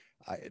 And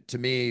to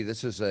me,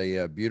 this is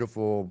a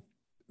beautiful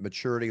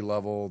maturity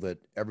level that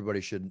everybody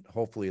should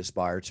hopefully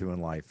aspire to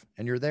in life.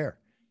 And you're there,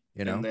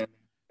 you know,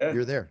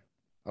 you're there.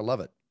 I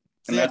love it.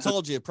 See, I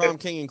told you, prom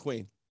king and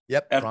queen.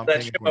 Yep. After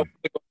that show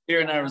here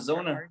in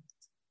Arizona,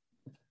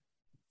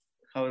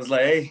 I was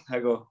like, hey, I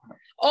go.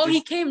 Oh, he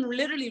came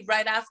literally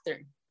right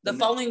after the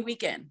following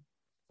weekend.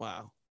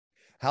 Wow.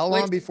 How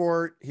long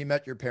before he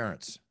met your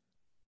parents?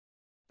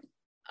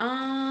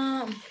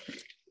 When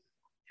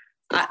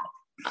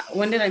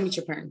did I meet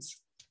your parents?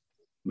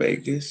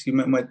 Vegas. You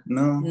met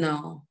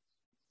No.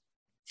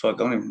 Fuck, I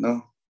don't even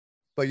know.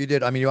 But you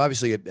did. I mean, you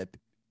obviously at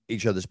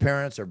each other's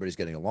parents. Everybody's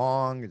getting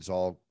along. It's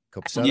all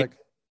copacetic.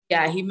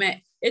 Yeah, he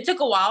met. It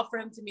took a while for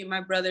him to meet my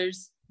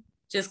brothers,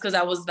 just because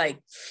I was like,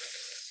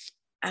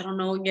 I don't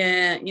know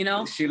yet, you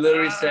know? She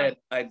literally said,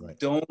 I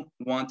don't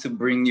want to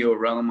bring you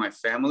around my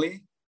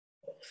family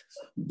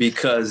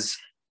because,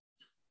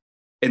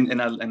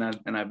 and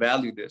I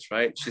value this,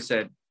 right? She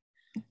said,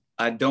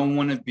 I don't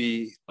want to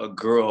be a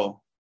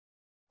girl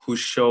who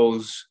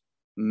shows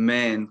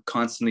men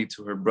constantly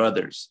to her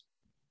brothers.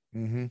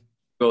 Mm-hmm.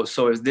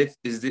 So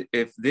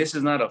if this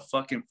is not a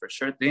fucking for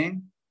sure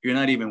thing, you're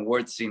not even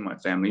worth seeing my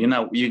family.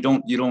 You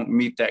don't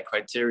meet that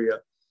criteria,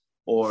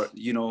 or,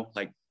 you know,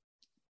 like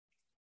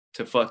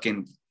to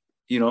fucking,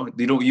 you know,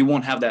 you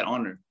won't have that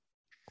honor.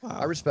 Wow.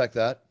 I respect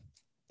that.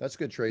 That's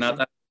good, Tracy. Not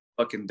that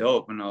fucking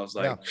dope. And I was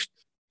like,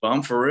 well,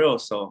 I'm for real.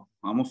 So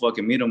I'm gonna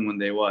fucking meet them when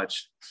they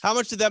watch. How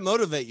much did that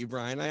motivate you,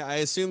 Brian? I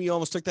assume you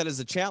almost took that as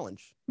a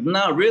challenge.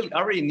 No, really. I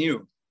already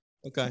knew.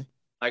 Okay.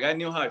 Like I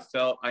knew how I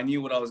felt. I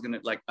knew what I was gonna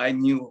like. I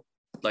knew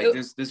like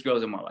this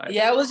girl's in my life.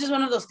 Yeah, it was just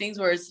one of those things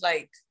where it's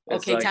like,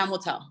 okay, like, time will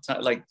tell.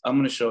 Like I'm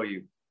gonna show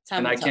you.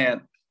 And I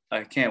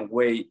can't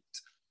wait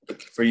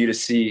for you to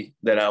see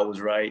that I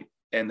was right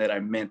and that I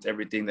meant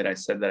everything that I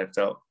said that I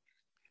felt.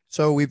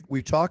 So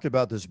we've talked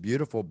about this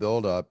beautiful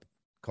buildup,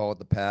 call it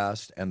the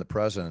past and the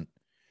present.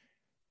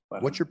 Wow.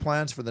 What's your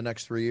plans for the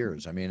next 3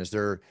 years? I mean,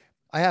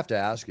 I have to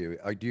ask you,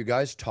 do you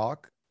guys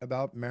talk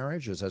about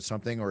marriage? Is that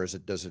something, or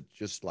does it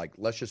just like,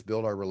 let's just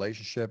build our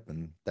relationship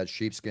and that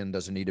sheepskin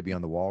doesn't need to be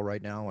on the wall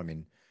right now? I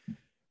mean,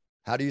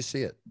 how do you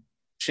see it?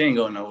 She ain't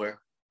going nowhere.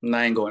 And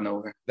I ain't going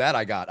nowhere. That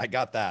I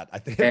got that. I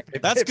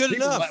think that's good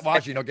enough.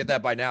 Watching, don't get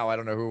that by now. I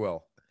don't know who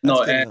will.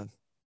 No,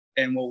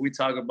 and what we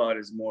talk about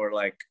is more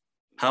like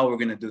how we're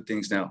gonna do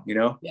things now. You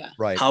know? Yeah.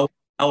 Right. How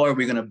are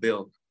we gonna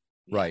build?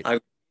 Right.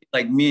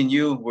 Like me and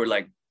you, we're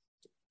like,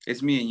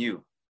 it's me and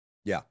you.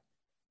 Yeah.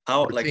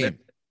 How like let's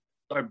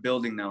start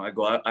building now.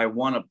 I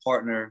want a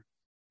partner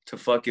to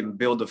fucking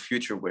build a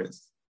future with.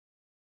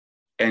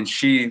 And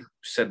she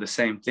said the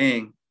same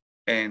thing.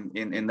 And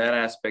in that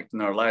aspect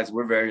in our lives,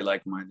 we're very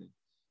like-minded.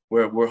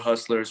 We're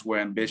hustlers, we're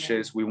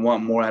ambitious, we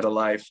want more out of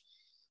life.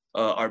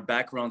 Our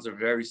backgrounds are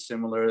very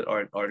similar,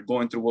 are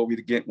going through what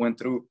we went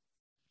through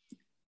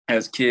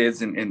as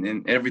kids,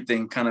 and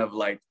everything kind of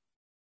like,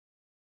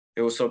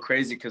 it was so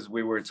crazy because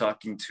we were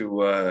talking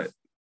to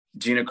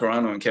Gina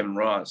Carano and Kevin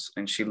Ross,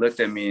 and she looked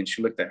at me and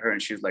she looked at her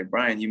and she was like,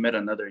 Brian, you met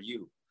another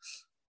you.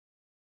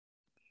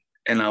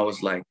 And I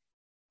was like,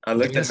 I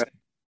looked at her.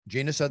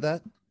 Gina said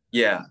that?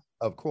 Yeah.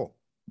 Oh, cool.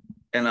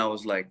 And I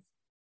was like,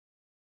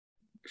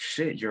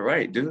 shit, you're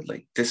right, dude.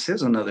 Like, this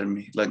is another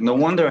me. Like, no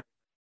wonder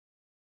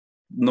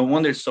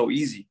it's so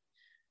easy.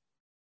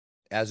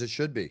 As it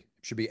should be. It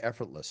should be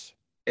effortless.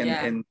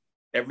 And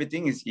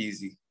everything is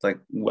easy. Like,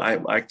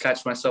 I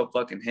catch myself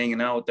fucking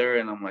hanging out with her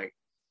and I'm like,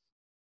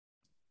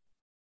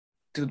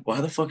 dude,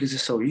 why the fuck is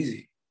this so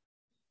easy?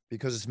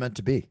 Because it's meant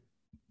to be.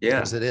 Yeah.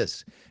 Because it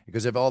is.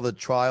 Because of all the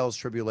trials,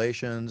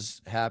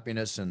 tribulations,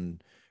 happiness,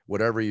 and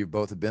whatever you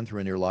both have been through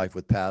in your life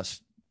with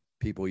past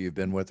people you've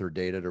been with or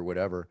dated or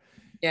whatever.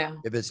 Yeah.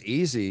 If it's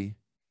easy,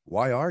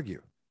 why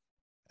argue?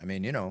 I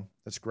mean, you know,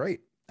 that's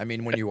great. I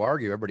mean, when you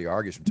argue, everybody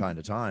argues from time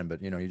to time,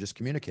 but, you know, you just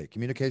communicate.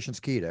 Communication's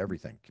key to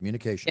everything.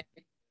 Communication.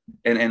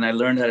 And I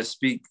learned how to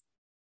speak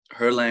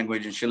her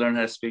language and she learned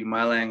how to speak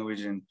my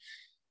language. And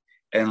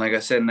like I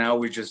said, now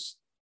we just.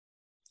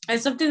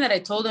 And something that I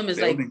told him is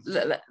building.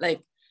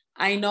 like,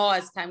 I know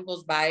as time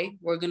goes by,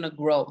 we're going to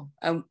grow.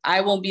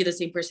 I won't be the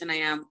same person I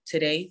am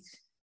today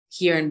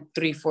here in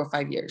 3, 4,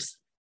 5 years.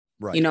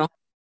 Right. You know?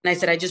 And I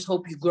said, I just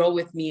hope you grow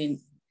with me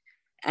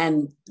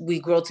and we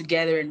grow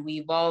together and we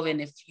evolve.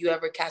 And if you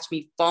ever catch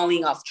me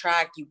falling off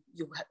track, you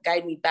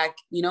guide me back,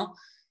 you know,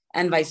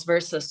 and vice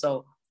versa.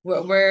 So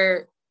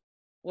we're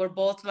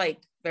both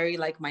like very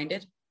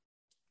like-minded.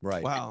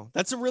 Right. Wow.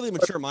 That's a really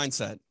mature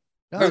mindset.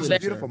 No, it's a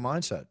beautiful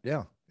mindset.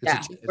 Yeah.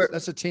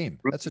 That's a team.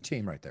 That's a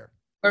team right there.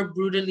 We're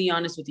brutally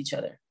honest with each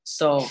other.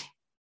 So,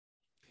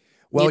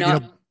 well, you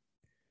know,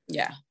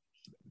 yeah.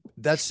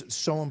 That's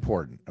so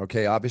important.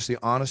 Okay. Obviously,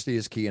 honesty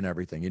is key in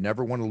everything. You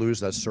never want to lose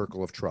that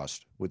circle of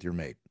trust with your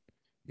mate,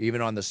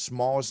 even on the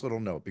smallest little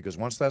note, because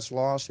once that's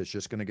lost, it's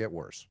just going to get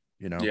worse,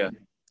 you know? Yeah.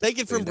 Take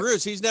it from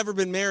Bruce. He's never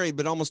been married,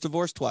 but almost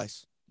divorced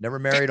twice. Never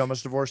married,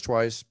 almost divorced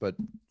twice, but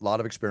a lot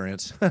of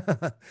experience.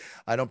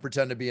 I don't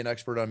pretend to be an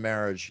expert on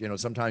marriage. You know,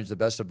 sometimes the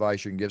best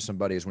advice you can give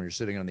somebody is when you're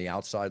sitting on the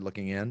outside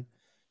looking in.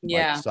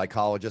 Yeah. Like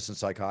psychologists and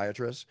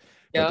psychiatrists.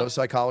 Yep. But those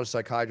psychologists,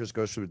 psychiatrists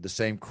go through the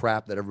same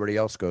crap that everybody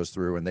else goes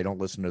through, and they don't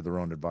listen to their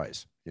own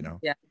advice, you know?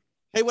 Yeah.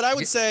 Hey, what I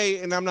would say,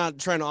 and I'm not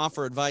trying to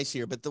offer advice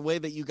here, but the way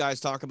that you guys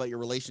talk about your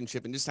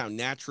relationship and just how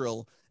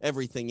natural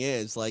everything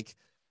is, like,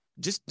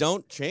 just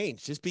don't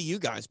change. Just be you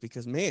guys,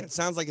 because, man, it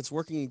sounds like it's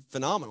working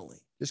phenomenally.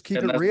 Just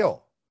keep it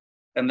real.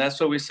 And that's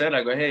what we said.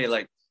 I go, hey,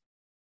 like,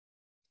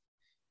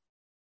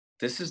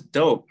 this is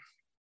dope.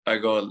 I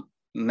go,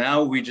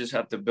 now we just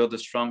have to build a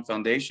strong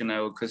foundation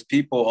now, because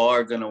people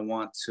are going to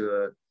want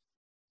to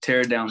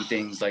tear down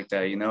things like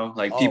that, you know?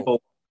 Like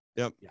people,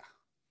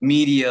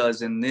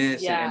 medias and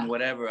this and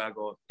whatever. I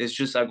go,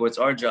 it's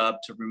our job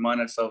to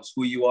remind ourselves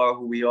who you are,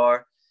 who we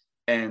are,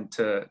 and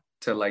to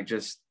like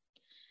just.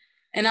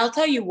 And I'll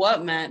tell you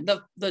what, man,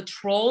 the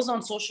trolls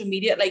on social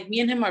media, like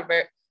me and him are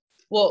very,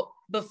 well,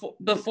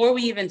 before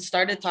we even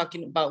started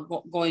talking about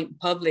going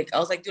public, I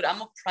was like, dude,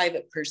 I'm a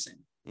private person.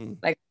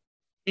 Like,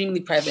 extremely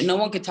private. No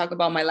one could talk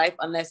about my life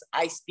unless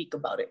I speak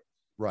about it.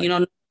 Right. You know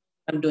what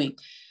I'm doing.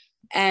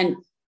 And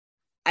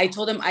I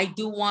told him I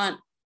do want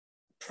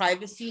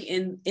privacy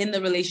in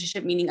the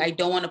relationship, meaning I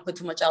don't want to put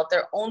too much out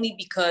there, only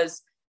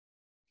because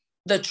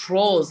the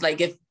trolls, like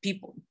if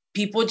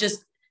people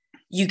just,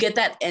 you get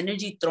that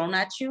energy thrown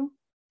at you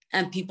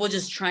and people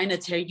just trying to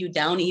tear you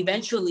down.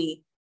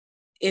 Eventually,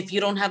 if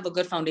you don't have a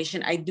good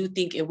foundation, I do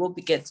think it will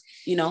get,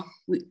 you know,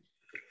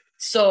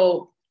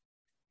 so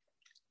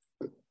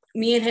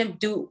me and him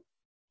do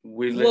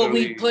what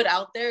we put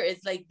out there is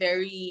like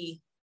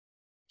very,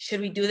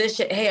 should we do this?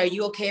 Hey, are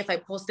you okay if I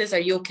post this? Are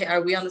you okay?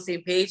 Are we on the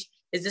same page?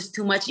 Is this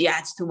too much? Yeah,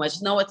 it's too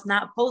much. No, it's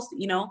not. Post,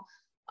 you know,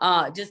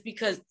 just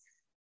because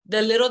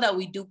the little that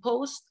we do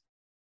post,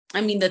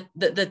 I mean,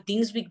 the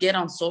things we get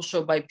on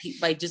social by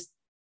just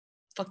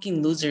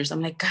fucking losers.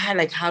 I'm like, God,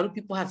 like, how do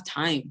people have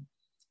time?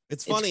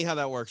 It's funny how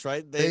that works,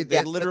 right? They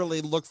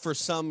literally look for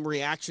some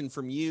reaction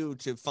from you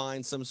to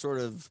find some sort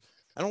of,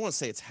 I don't want to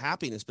say it's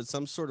happiness, but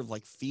some sort of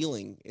like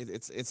feeling.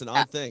 It's an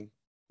odd thing.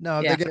 No,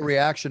 if they get a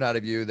reaction out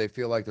of you, they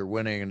feel like they're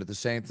winning. And the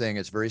same thing,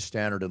 it's very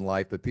standard in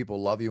life, but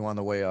people love you on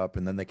the way up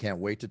and then they can't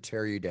wait to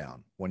tear you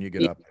down when you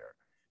get up there.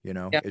 You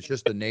know, it's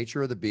just the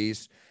nature of the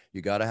beast.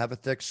 You got to have a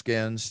thick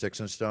skin, sticks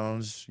and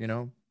stones, you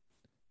know,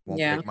 won't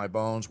break my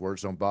bones.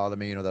 Words don't bother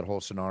me. You know, that whole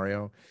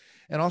scenario.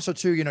 And also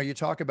too, you know, you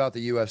talk about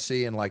the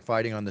UFC and like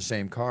fighting on the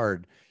same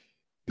card.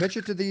 Pitch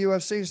it to the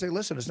UFC and say,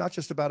 listen, it's not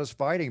just about us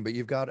fighting, but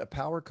you've got a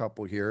power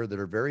couple here that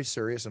are very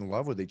serious and in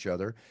love with each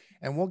other.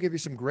 And we'll give you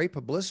some great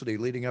publicity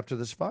leading up to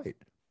this fight,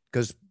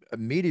 because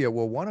media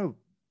will want to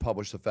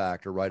publish the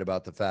fact or write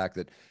about the fact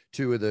that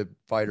two of the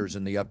fighters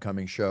in the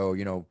upcoming show,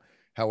 you know,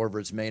 however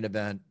it's main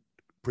event,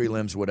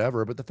 prelims,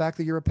 whatever, but the fact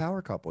that you're a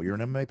power couple, you're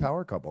an MMA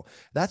power couple,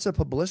 that's a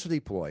publicity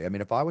ploy. I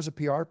mean, if I was a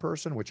PR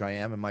person, which I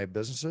am in my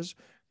businesses,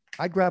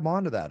 I'd grab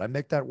onto that. I'd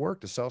make that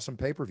work to sell some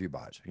pay-per-view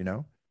buys, you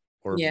know,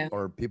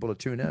 or people to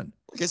tune in.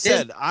 Like I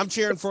said, I'm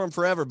cheering for him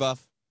forever,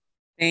 Buff.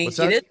 Thank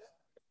you. This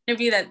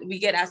interview that we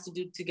get asked to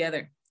do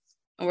together.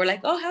 And we're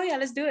like, oh, hell yeah,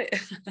 let's do it.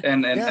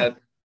 And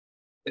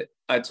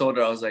I told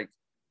her, I was like,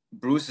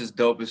 Bruce is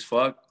dope as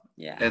fuck.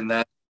 Yeah.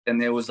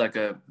 And it was like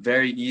a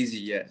very easy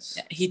yes.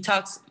 Yeah, he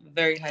talks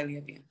very highly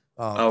of you.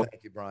 Oh,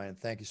 thank you, Brian.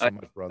 Thank you so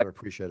much, brother.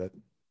 Appreciate it.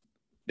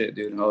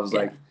 Dude, I was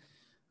like,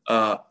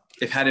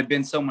 if had it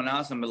been someone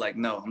else, I'm like,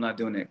 no, I'm not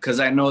doing it. Because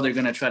I know they're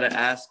going to try to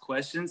ask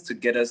questions to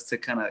get us to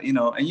kind of, you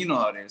know, and you know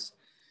how it is.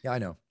 Yeah, I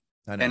know.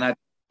 And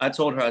I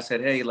told her, I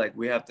said, hey, like,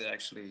 we have to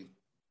actually,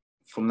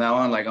 from now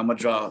on, like, I'm going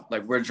to draw,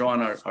 like, we're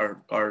drawing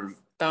our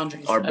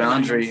boundaries. Our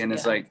boundary. And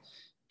it's like,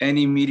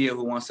 any media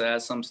who wants to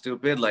ask something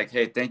stupid, like,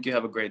 hey, thank you,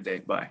 have a great day,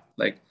 bye.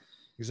 Like,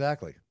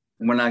 exactly.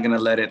 We're not going to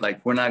let it,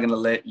 like, we're not going to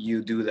let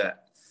you do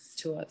that.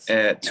 To us.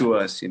 To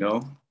us, you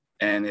know?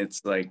 And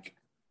it's like,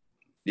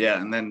 yeah,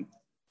 and then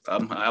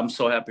I'm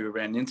so happy we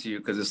ran into you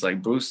because it's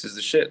like, Bruce is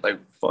the shit. Like,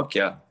 fuck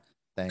yeah.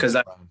 Because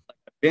I've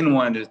been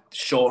wanting to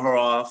show her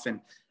off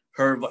and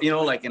her, you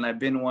know, like, and I've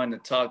been wanting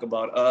to talk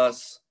about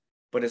us,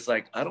 but it's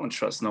like, I don't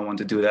trust no one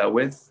to do that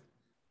with.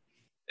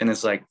 And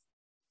it's like,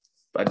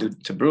 I do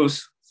to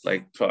Bruce,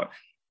 like, fuck,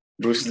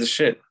 Bruce is the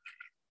shit.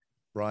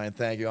 Brian,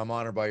 thank you. I'm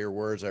honored by your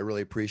words. I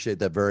really appreciate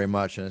that very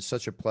much. And it's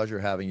such a pleasure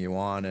having you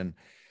on. And,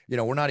 you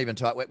know, we're not even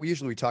talking,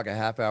 we talk a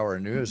half hour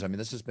of news. I mean,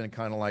 this has been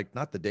kind of like,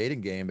 not the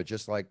dating game, but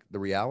just like the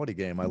reality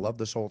game. I love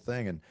this whole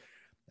thing. And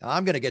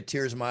I'm going to get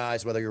tears in my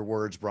eyes with your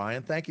words,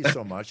 Brian. Thank you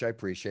so much. I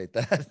appreciate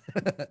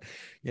that.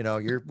 You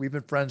know, we've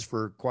been friends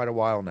for quite a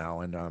while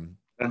now, and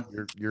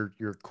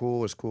you're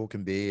cool as cool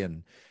can be.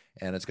 And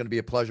it's going to be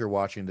a pleasure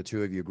watching the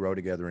two of you grow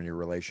together in your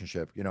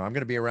relationship. You know, I'm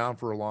going to be around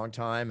for a long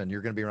time, and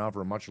you're going to be around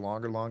for a much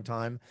long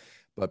time.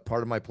 But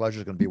part of my pleasure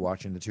is going to be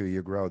watching the two of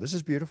you grow. This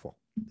is beautiful.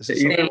 This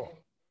is so cool.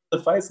 The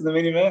fights in the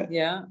main event.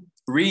 Yeah.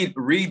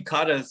 Reed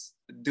caught us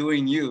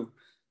doing you.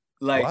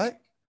 Like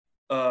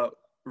what?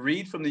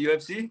 Reed from the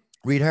UFC.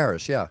 Reed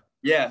Harris, yeah.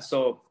 Yeah.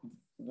 So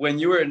when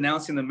you were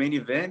announcing the main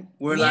event,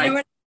 we're like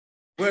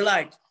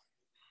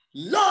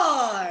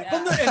live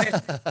from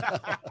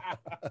the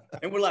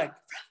and we're like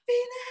from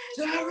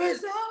Phoenix,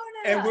 Arizona.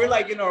 And we're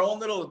like in our own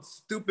little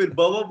stupid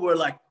bubble. We're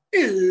like,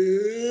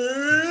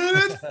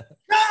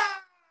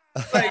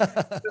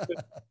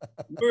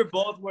 we're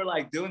both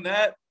like doing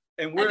that.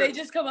 And they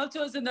just come up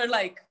to us and they're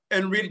like,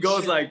 and Reed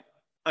goes like,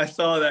 I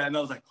saw that, and I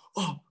was like,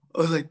 oh,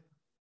 thank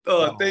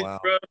you,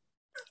 bro.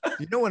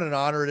 You know what an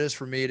honor it is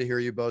for me to hear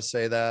you both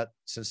say that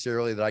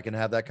sincerely, that I can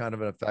have that kind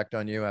of an effect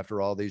on you after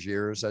all these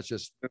years. That's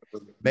just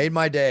made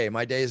my day.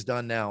 My day is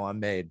done now. I'm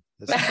made.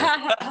 That's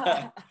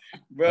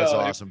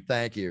awesome.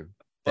 Thank you.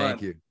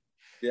 Thank you.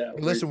 Yeah.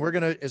 Hey, listen,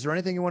 is there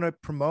anything you want to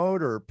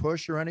promote or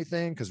push or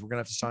anything? Because we're going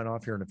to have to sign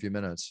off here in a few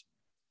minutes.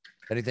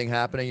 Anything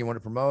happening you want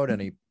to promote?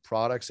 Any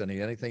products?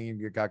 Anything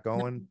you got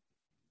going?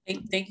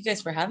 Thank you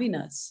guys for having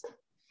us.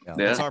 Yeah.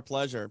 It's our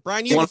pleasure.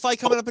 Brian, you have a fight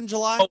coming up in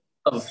July?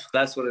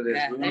 That's what it is.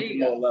 Yeah, we want to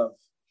promote love.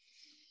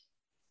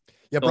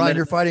 Yeah, Brian,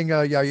 you're fighting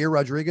Yair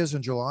Rodriguez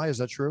in July. Is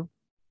that true?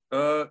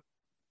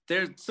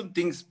 There's some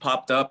things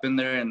popped up in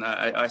there, and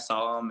I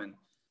saw them, and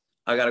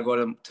I got to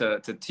go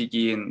to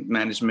Tiki and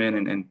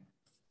management and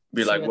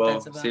be like,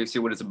 well, see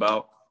what it's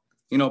about.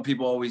 You know,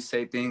 people always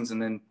say things, and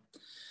then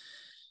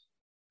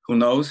who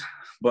knows?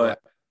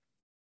 But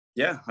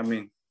yeah, I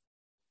mean,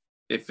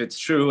 if it's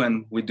true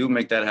and we do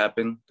make that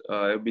happen,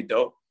 it would be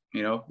dope.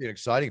 You know, be an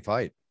exciting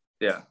fight.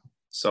 Yeah.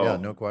 So yeah,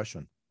 no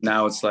question.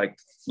 Now it's like,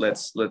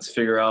 let's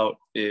figure out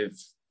if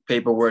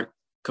paperwork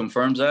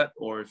confirms that,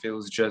 or if it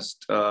was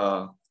just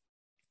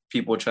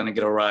people trying to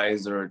get a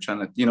rise or trying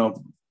to, you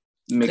know,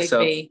 mix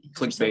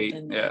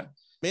clickbait. Yeah.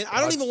 Man, I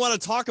don't even want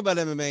to talk about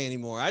MMA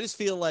anymore. I just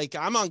feel like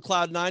I'm on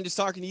cloud 9 just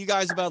talking to you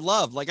guys about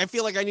love. Like, I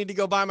feel like I need to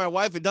go buy my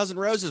wife a dozen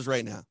roses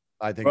right now.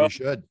 I think you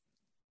should.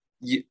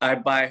 I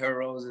buy her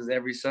roses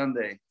every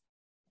Sunday.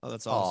 Oh,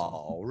 that's awesome.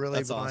 Oh, really,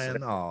 that's Brian?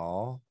 Awesome.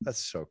 Oh, that's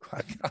so cool.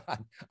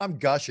 God, I'm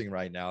gushing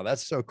right now.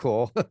 That's so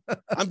cool.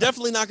 I'm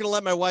definitely not going to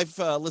let my wife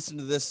listen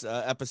to this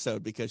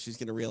episode because she's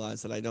going to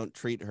realize that I don't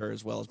treat her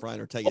as well as Brian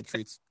Ortega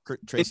treats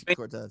Tracy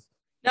Cortez.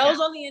 That was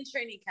only in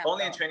training camp.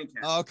 Only in training camp.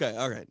 Oh, okay.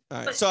 All right.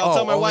 So I'll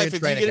tell my wife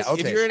if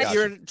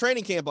you're in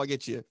training camp, I'll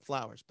get you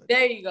flowers. But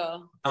there you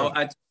go.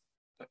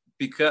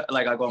 Because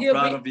like I'm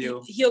proud of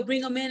you. He'll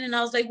bring them in, and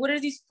I was like, "What are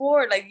these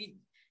for?" Like,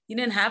 you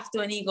didn't have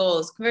to. And he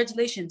goes,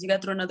 "Congratulations, you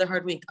got through another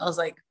hard week." I was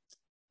like,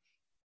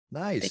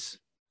 "Nice,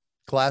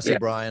 classy,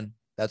 Brian.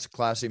 That's a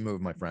classy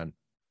move, my friend."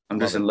 I'm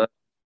just in love.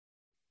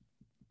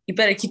 You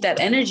better keep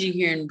that energy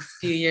here in a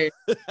few years.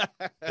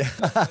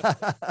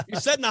 You're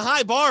setting a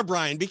high bar,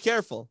 Brian. Be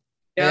careful.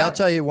 Yeah, hey, I'll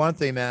tell you one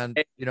thing, man.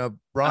 You know,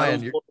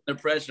 Brian, you're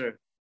under pressure.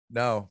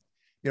 No,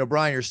 you know,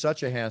 Brian, you're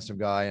such a handsome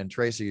guy, and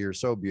Tracy, you're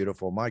so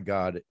beautiful. My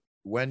God,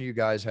 when you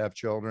guys have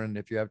children,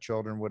 if you have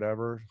children,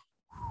 whatever,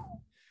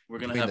 we're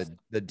gonna have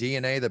the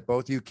DNA that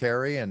both you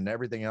carry and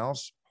everything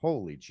else.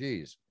 Holy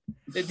jeez.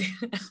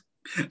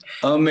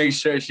 I'll make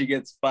sure she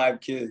gets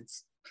 5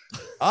 kids.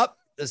 Up.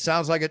 It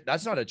sounds like it.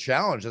 That's not a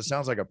challenge. It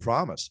sounds like a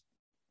promise.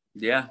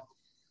 Yeah.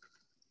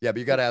 Yeah, but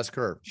you got to ask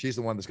her. She's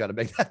the one that's got to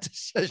make that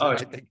decision. Oh,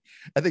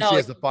 I think she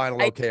has the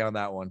final okay on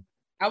that one.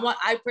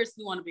 I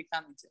personally want to be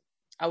commented.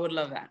 I would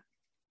love that.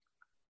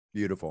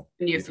 Beautiful.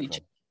 In your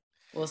future.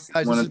 We'll see.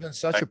 Guys, this has been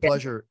such a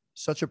pleasure.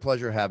 Such a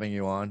pleasure having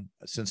you on.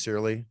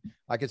 Sincerely,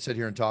 I could sit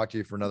here and talk to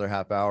you for another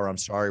half hour. I'm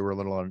sorry we're a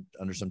little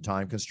under some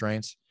time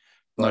constraints,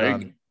 but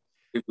thank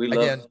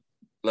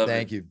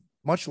you.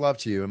 Much love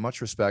to you and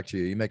much respect to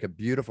you. You make a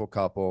beautiful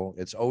couple.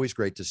 It's always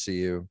great to see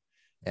you.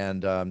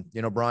 And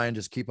Brian,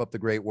 just keep up the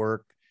great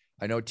work.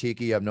 I know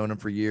Tiki. I've known him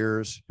for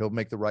years. He'll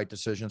make the right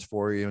decisions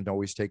for you and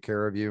always take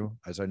care of you,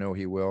 as I know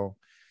he will.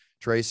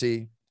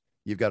 Tracy,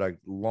 you've got a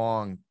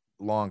long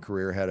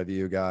career ahead of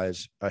you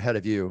guys, ahead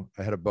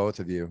of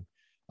both of you.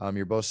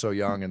 You're both so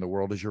young and the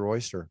world is your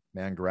oyster,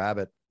 man. Grab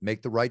it,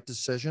 make the right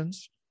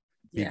decisions,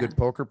 be good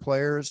poker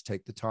players,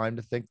 take the time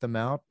to think them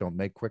out. Don't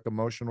make quick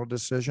emotional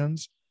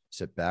decisions,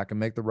 sit back and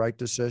make the right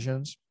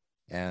decisions.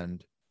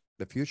 And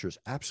the future is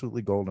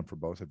absolutely golden for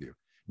both of you,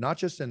 not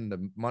just in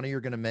the money you're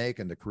going to make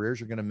and the careers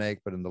you're going to make,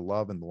 but in the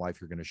love and the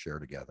life you're going to share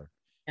together.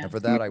 Yeah. And for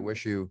that, I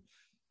wish you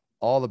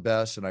all the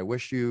best. And I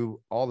wish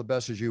you all the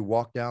best as you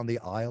walk down the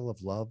aisle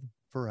of love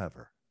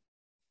forever.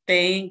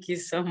 Thank you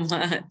so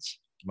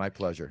much. My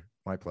pleasure.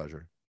 My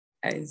pleasure.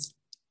 Guys.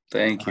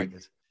 Thank you. See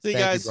you Thank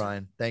guys. you,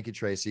 Brian. Thank you,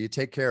 Tracy. You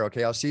take care.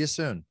 Okay. I'll see you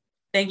soon.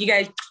 Thank you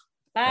guys.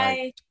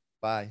 Bye.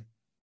 Bye.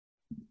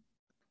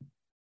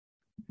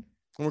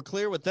 We're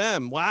clear with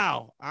them.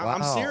 Wow.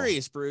 I'm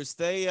serious, Bruce.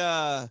 They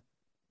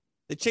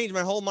changed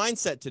my whole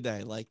mindset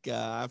today. Like,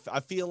 I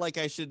feel like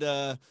I should,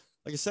 like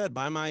I said,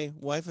 buy my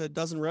wife a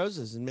dozen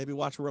roses and maybe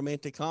watch a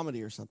romantic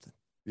comedy or something.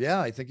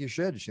 Yeah, I think you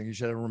should. I think you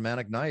should have a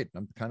romantic night.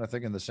 I'm kind of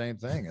thinking the same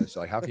thing. It's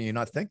like, how can you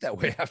not think that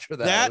way after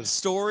that? That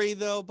story,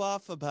 though,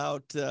 Buff,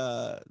 about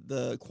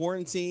the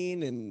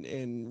quarantine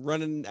and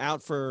running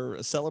out for a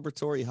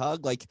celebratory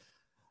hug. Like,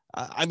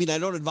 I mean, I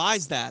don't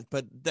advise that,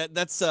 but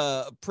that's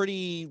a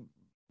pretty,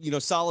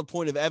 solid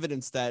point of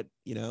evidence that,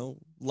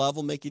 love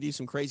will make you do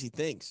some crazy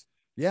things.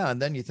 Yeah. And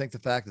then you think the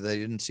fact that they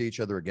didn't see each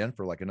other again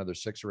for like another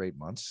 6 or 8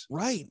 months.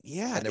 Right.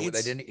 Yeah. And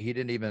he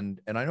didn't even,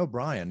 and I know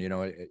Brian, he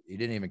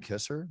didn't even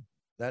kiss her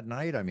that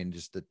night. I mean,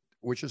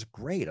 which is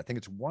great. I think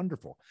it's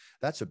wonderful.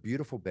 That's a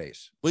beautiful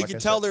base. Well, you could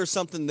tell there's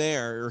something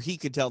there, or he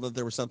could tell that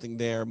there was something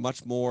there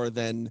much more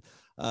than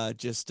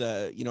just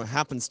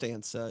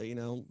happenstance.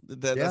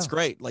 That's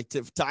great. Like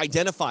to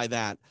identify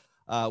that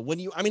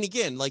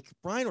again, like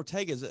Brian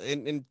Ortega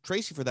and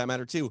Tracy for that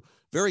matter too,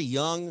 very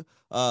young,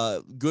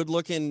 good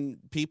looking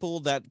people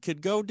that could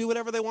go do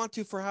whatever they want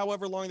to for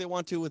however long they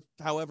want to with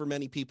however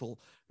many people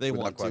they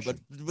want to,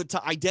 but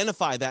to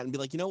identify that and be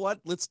like, you know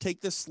what, let's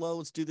take this slow.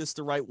 Let's do this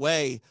the right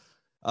way.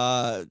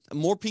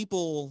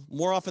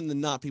 More often than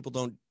not, people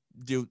don't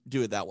do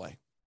it that way.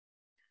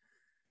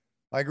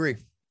 I agree.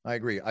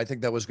 I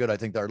think that was good. I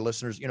think our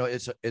listeners,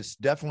 it's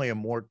definitely a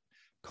more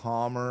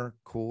calmer,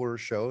 cooler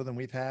show than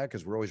we've had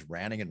because we're always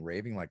ranting and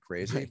raving like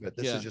crazy, but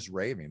this is just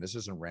raving. This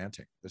isn't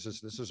ranting. This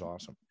is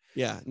awesome.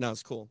 Yeah, no,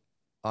 it's cool.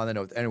 On the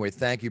note, anyway,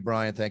 thank you,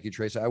 Brian. Thank you,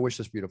 Tracy. I wish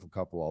this beautiful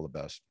couple all the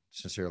best.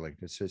 Sincerely,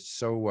 it's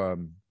so.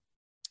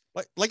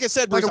 Like I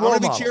said, Bruce, I'm going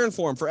to be cheering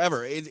for him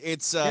forever.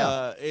 It's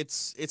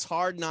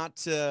hard not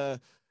to.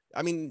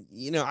 I mean,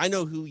 I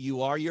know who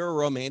you are. You're a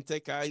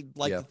romantic. I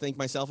like to think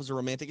myself as a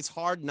romantic. It's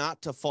hard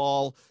not to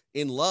fall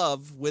in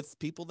love with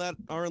people that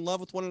are in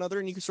love with one another,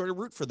 and you can sort of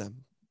root for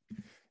them.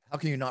 How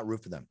can you not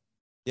root for them?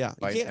 Yeah.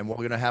 Right. And we're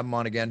going to have them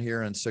on again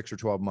here in 6 or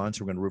 12 months.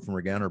 We're going to root for them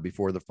again or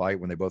before the fight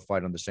when they both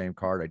fight on the same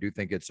card. I do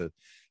think it's a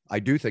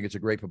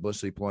great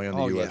publicity ploy on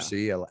the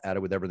UFC. Yeah. I'll add it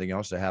with everything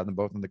else to have them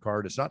both on the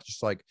card. It's not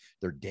just like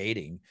they're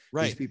dating.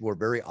 Right. These people are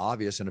very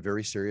obvious in a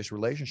very serious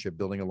relationship,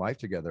 building a life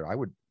together.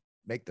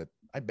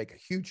 I'd make a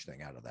huge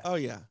thing out of that. Oh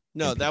yeah.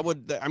 No, that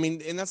would, I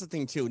mean, and that's the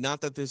thing too, not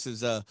that this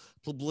is a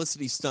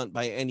publicity stunt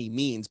by any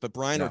means, but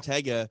Brian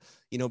Ortega,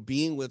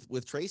 being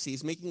with Tracy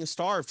is making a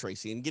star of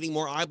Tracy and getting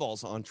more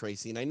eyeballs on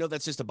Tracy. And I know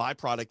that's just a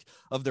byproduct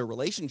of their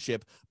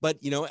relationship, but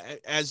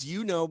as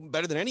you know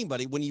better than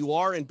anybody, when you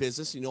are in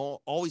business,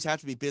 always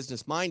have to be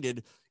business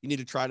minded. You need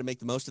to try to make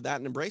the most of that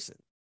and embrace it.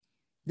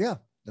 Yeah.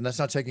 And that's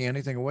not taking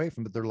anything away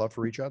from their love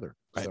for each other.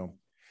 Right. So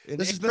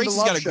Tracy's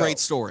got a great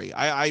story.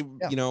 I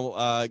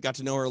got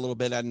to know her a little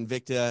bit at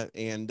Invicta,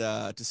 and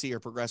to see her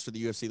progress for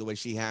the UFC the way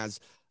she has,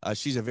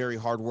 she's a very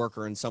hard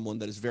worker and someone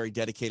that is very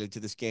dedicated to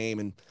this game.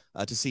 And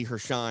to see her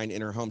shine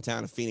in her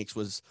hometown of Phoenix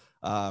was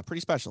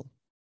pretty special.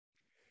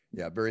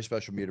 Yeah, very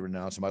special meet to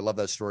renounce him. I love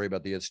that story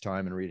about the It's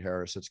Time and Reed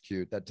Harris. It's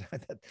cute.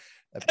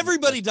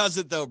 Everybody does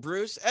it though,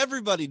 Bruce.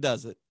 Everybody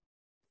does it.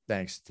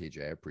 Thanks,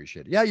 TJ. I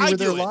appreciate it. Yeah, you were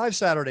there live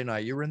Saturday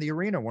night. You were in the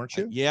arena, weren't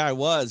you? Yeah, I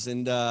was.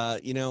 And,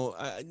 I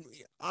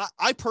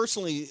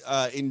personally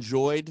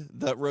enjoyed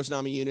the Rose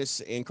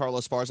Namajunas and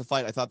Carlos Esparza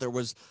fight. I thought there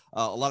was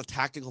a lot of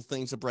tactical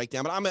things to break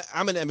down. But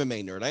I'm an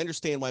MMA nerd. I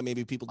understand why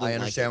maybe people don't. I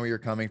understand where you're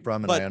coming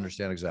from, and I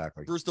understand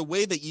exactly. Bruce, the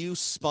way that you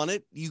spun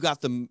it, you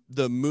got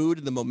the mood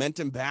and the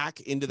momentum back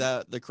into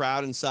the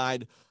crowd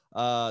inside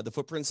the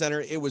Footprint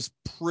Center. It was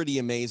pretty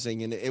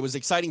amazing. And it was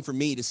exciting for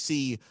me to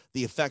see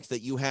the effect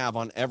that you have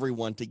on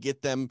everyone, to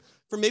get them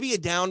from maybe a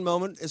down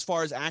moment as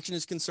far as action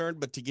is concerned,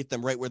 but to get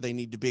them right where they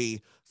need to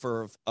be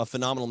for a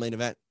phenomenal main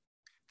event.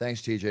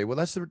 Thanks, TJ. Well,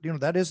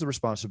 that is the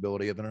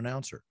responsibility of an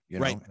announcer,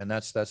 right. And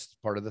that's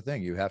part of the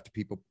thing. You have to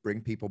bring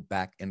people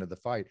back into the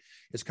fight.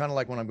 It's kind of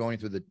like when I'm going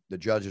through the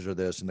judges are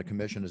this and the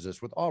commission is this,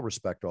 with all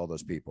respect to all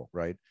those people,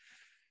 right?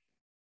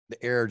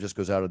 The air just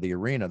goes out of the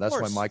arena.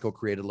 That's why Michael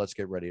created Let's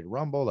Get Ready to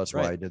Rumble. That's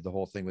why I did the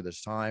whole thing with his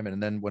time.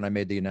 And then when I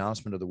made the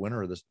announcement of the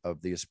winner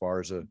of the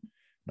Esparza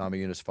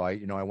Namajunas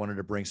fight, I wanted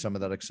to bring some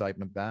of that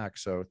excitement back.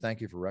 So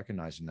thank you for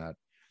recognizing that.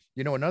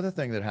 Another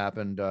thing that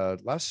happened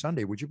last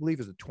Sunday, would you believe,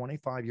 is the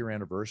 25-year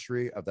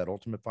anniversary of that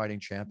Ultimate Fighting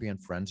Champion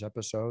Friends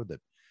episode that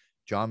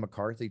John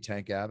McCarthy,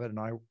 Tank Abbott, and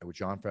I, with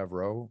John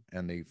Favreau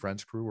and the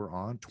Friends crew, were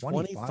on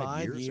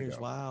 25 years ago.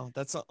 Wow.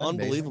 That's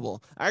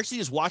unbelievable. Amazing. I actually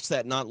just watched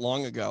that not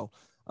long ago.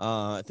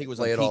 I think it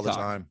was on Peacock. All the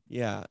time.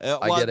 Yeah.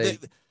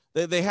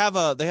 They have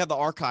the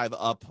archive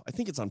up. I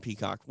think it's on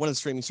Peacock, one of the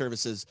streaming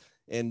services.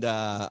 And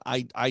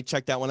I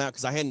checked that one out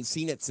because I hadn't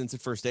seen it since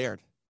it first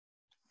aired.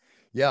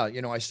 Yeah,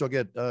 I still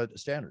get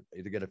standard.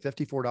 Either get a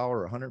 $54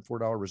 or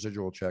 $104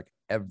 residual check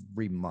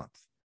every month.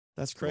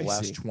 That's crazy. For the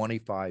last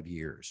 25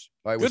 years.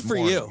 Good for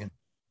you.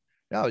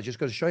 No, it just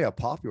goes to show you how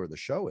popular the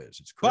show is.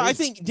 It's crazy. But I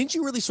think, didn't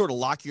you really sort of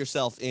lock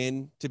yourself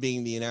in to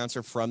being the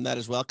announcer from that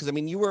as well? Because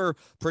you were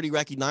pretty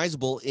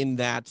recognizable in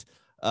that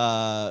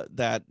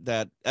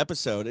that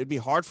episode. It'd be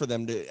hard for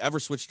them to ever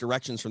switch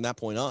directions from that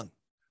point on.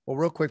 Well,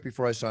 real quick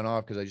before I sign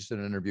off, because I just did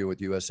an interview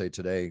with USA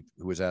Today,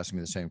 who was asking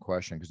me the same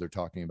question because they're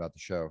talking about the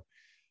show.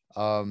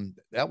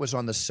 That was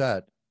on the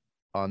set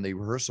on the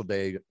rehearsal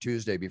day,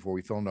 Tuesday, before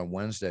we filmed on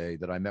Wednesday,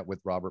 that I met with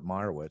Robert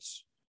Meyerowitz,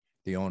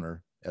 the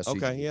owner,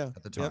 SCG,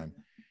 at the time.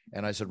 Yep.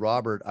 And I said,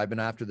 Robert, I've been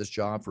after this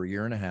job for a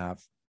year and a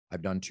half.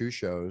 I've done 2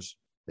 shows.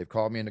 They've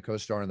called me in to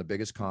co-star in the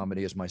biggest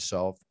comedy as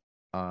myself.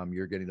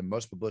 You're getting the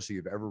most publicity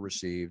you've ever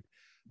received.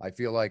 I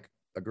feel like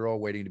a girl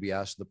waiting to be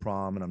asked to the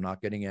prom, and I'm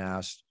not getting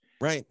asked.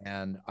 Right.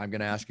 And I'm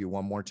going to ask you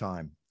one more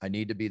time. I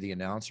need to be the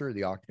announcer,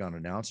 the Octagon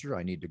announcer.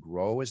 I need to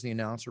grow as the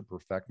announcer,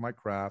 perfect my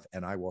craft,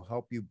 and I will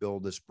help you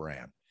build this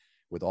brand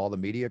with all the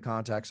media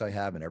contacts I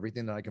have and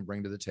everything that I can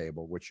bring to the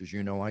table, which, as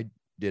you know, I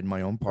did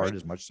my own part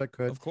as much as I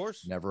could. Of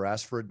course. Never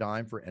asked for a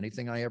dime for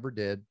anything I ever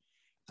did.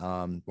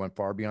 Went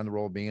far beyond the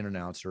role of being an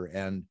announcer.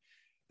 And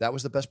that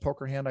was the best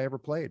poker hand I ever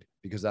played,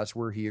 because that's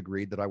where he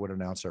agreed that I would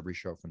announce every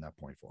show from that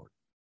point forward.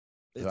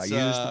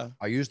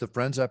 I used the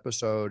Friends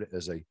episode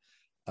as a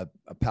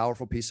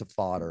powerful piece of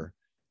fodder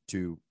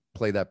to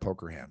play that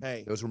poker hand.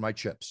 Hey, those were my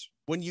chips.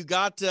 When you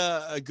got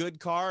a good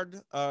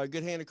card, a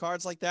good hand of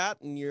cards like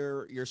that, and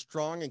you're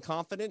strong and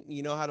confident, and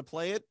you know how to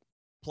play it.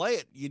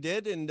 You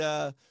did. And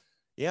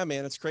yeah,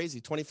 man, it's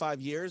crazy.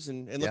 25 years.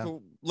 And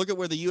look at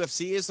where the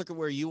UFC is. Look at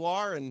where you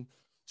are. And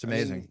it's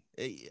amazing.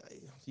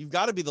 You've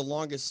got to be the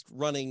longest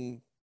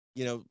running,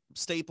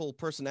 staple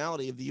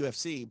personality of the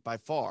UFC by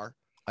far.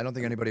 I don't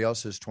think anybody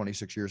else is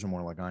 26 years or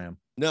more like I am.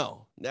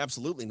 No,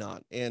 absolutely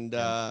not. And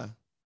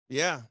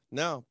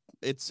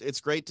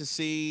it's great to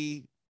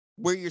see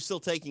where you're still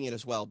taking it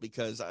as well,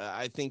 because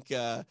I think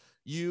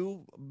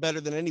you,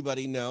 better than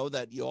anybody, know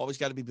that you always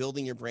got to be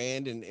building your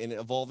brand and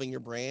evolving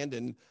your brand.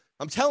 And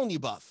I'm telling you,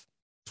 Buff,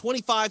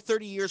 25,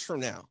 30 years from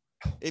now,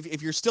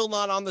 if you're still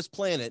not on this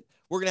planet,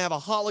 we're going to have a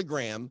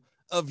hologram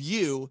of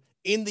you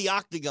in the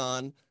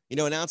Octagon,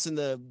 announcing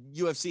the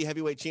UFC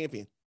heavyweight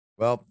champion.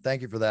 Well,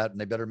 thank you for that. And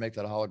they better make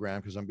that a hologram,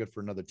 because I'm good for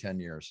another 10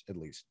 years at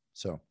least.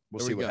 So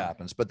we'll see what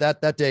happens. But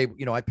that day,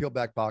 I peeled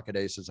back pocket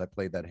aces. I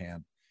played that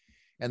hand,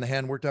 and the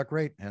hand worked out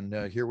great.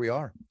 And here we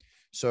are.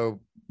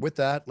 So with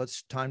that,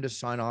 time to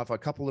sign off. A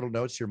couple little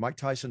notes here. Mike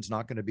Tyson's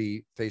not going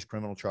to face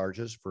criminal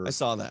charges for. I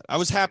saw that. I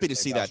was happy to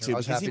see that too,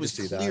 because he was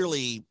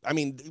clearly,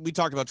 we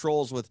talked about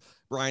trolls with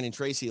Brian and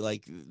Tracy.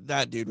 Like,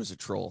 that dude was a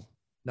troll.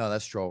 No,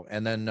 that's true.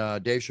 And then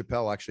Dave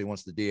Chappelle actually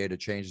wants the DA to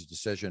change his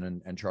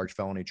decision and charge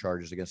felony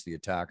charges against the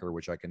attacker,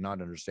 which I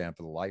cannot understand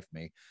for the life of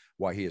me,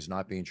 why he is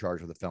not being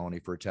charged with a felony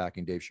for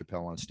attacking Dave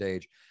Chappelle on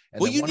stage.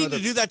 And you need to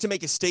do that to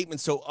make a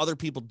statement so other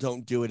people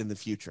don't do it in the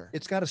future.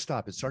 It's got to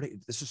stop. This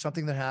is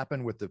something that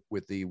happened with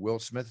the Will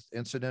Smith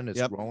incident.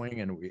 It's growing,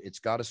 and it's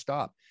got to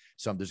stop.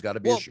 There's got to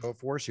be a show of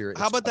force here.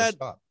 How about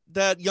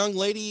that young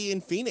lady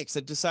in Phoenix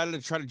that decided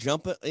to try to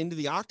jump into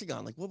the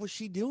Octagon? Like, what was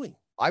she doing?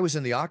 I was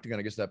in the Octagon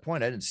against that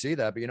point. I didn't see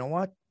that, but you know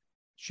what?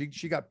 She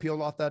got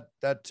peeled off that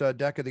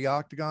deck of the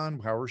Octagon,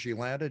 however she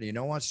landed. You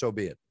know what? So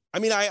be it.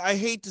 I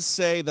hate to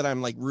say that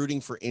I'm like rooting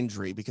for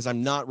injury, because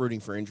I'm not rooting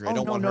for injury. I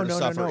don't want her to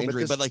suffer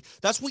injury, but like,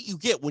 that's what you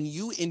get when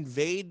you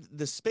invade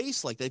the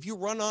space like that. If you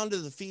run onto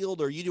the field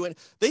or you do it,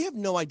 they have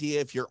no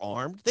idea if you're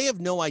armed. They have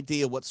no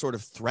idea what sort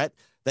of threat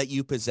that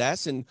you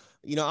possess. And,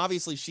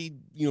 obviously she,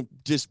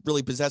 just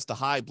really possessed a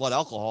high blood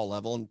alcohol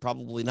level, and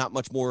probably not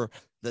much more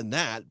than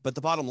that. But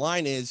the bottom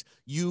line is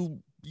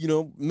you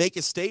make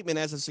a statement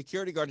as a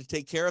security guard to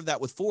take care of that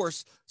with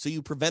force, so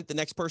you prevent the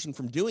next person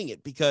from doing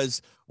it.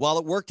 Because while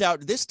it worked out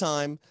this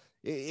time,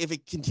 if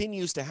it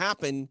continues to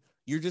happen,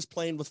 you're just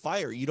playing with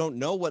fire. You don't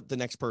know what the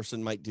next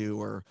person might do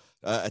or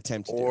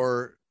attempt to do.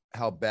 Or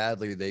how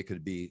badly they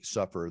could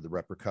suffer the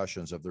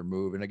repercussions of their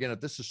move. And again,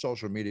 if this is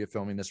social media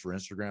filming this for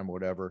Instagram or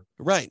whatever,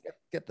 right,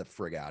 get the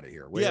frig out of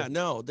here. Yeah,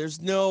 no,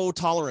 there's no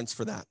tolerance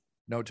for that.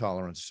 No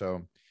tolerance.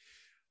 So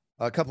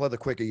a couple other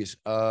quickies.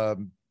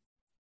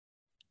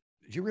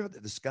 Did you remember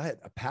this guy,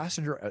 a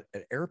passenger,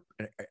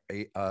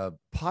 a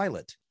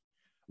pilot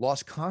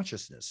lost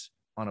consciousness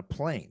on a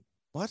plane?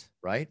 What?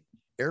 Right?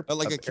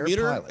 Like a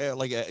commuter,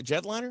 like a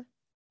jetliner?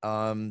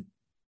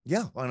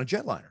 Yeah, on a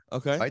jetliner.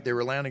 Okay. Right. They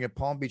were landing at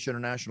Palm Beach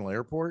International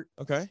Airport.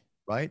 Okay.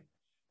 Right.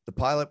 The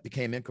pilot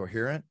became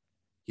incoherent.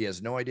 He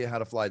has no idea how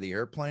to fly the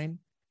airplane.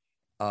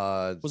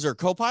 Was there a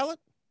co-pilot?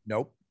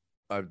 Nope.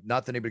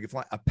 Not that anybody could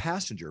fly. A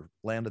passenger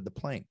landed the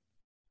plane.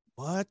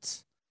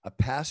 What? A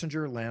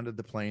passenger landed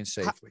the plane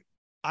safely.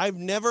 I've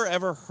never,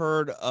 ever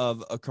heard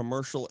of a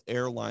commercial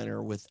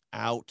airliner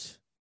without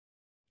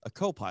a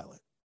co-pilot.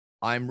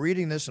 I'm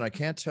reading this and I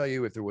can't tell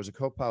you if there was a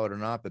co-pilot or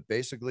not, but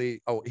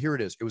basically, here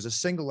it is. It was a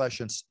single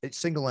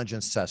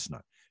engine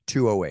Cessna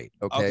 208.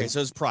 Okay.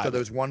 So it's private. So there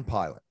was one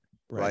pilot,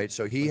 right?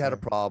 So he had a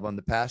problem.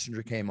 The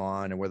passenger came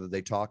on, and whether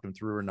they talked him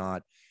through or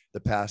not, the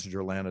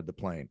passenger landed the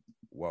plane.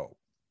 Whoa.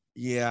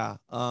 Yeah.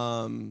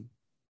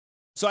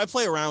 So I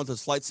play around with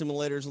those flight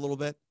simulators a little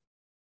bit.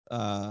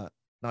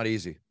 Not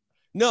easy.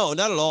 No,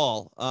 not at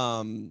all.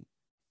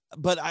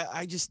 But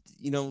I just,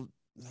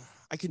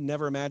 I could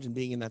never imagine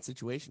being in that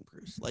situation,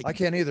 Bruce. Like, I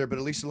can't either, but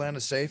at least it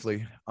landed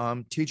safely.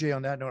 TJ,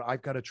 on that note,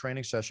 I've got a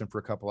training session for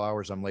a couple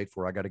hours I'm late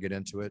for. I got to get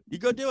into it. You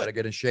go do it. Got to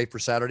get in shape for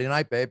Saturday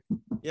night, babe.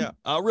 Yeah.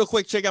 Real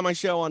quick, check out my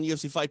show on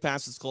UFC Fight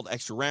Pass. It's called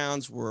Extra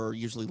Rounds. We're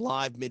usually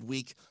live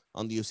midweek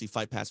on the UFC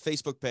Fight Pass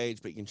Facebook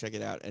page, but you can check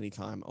it out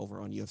anytime over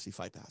on UFC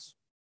Fight Pass.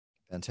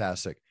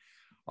 Fantastic.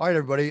 All right,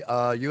 everybody.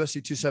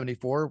 UFC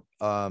 274.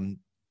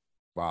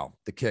 Wow.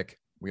 The kick.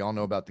 We all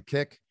know about the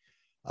kick.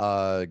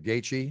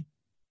 Gaethje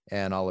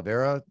and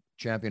Oliveira,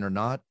 champion or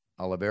not,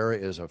 Oliveira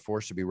is a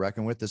force to be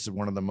reckoned with. This is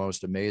one of the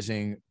most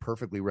amazing,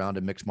 perfectly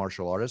rounded mixed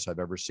martial artists I've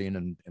ever seen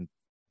in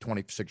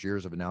 26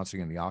 years of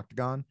announcing in the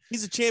octagon.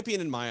 He's a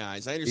champion in my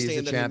eyes. I understand he's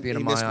a that champion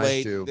in my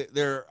eyes too.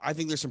 I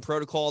think there's some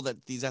protocol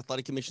that these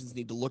athletic commissions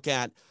need to look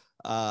at.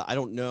 I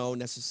don't know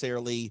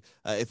necessarily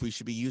if we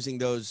should be using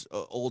those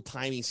old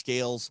timey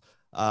scales.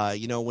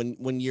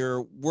 When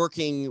you're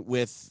working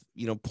with,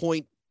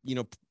 0.1,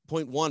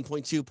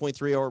 0.2,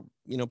 0.3, or,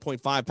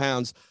 0.5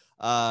 pounds,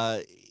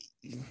 a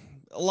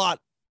lot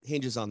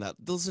hinges on that.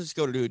 Let's just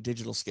go to a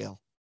digital scale.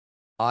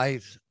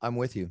 I'm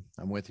with you.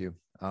 I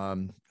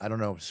don't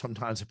know.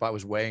 Sometimes if I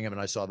was weighing him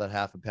and I saw that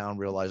half a pound,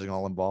 realizing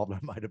all involved,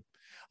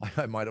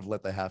 I might have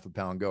let the half a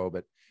pound go,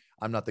 but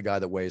I'm not the guy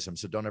that weighs him.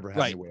 So don't ever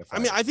have me weigh a fight.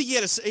 I mean, I think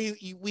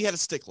we had a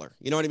stickler,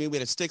 you know what I mean? We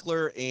had a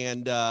stickler,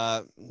 and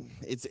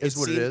it's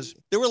what it is.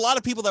 There were a lot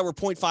of people that were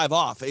 0.5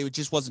 off. It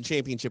just wasn't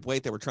championship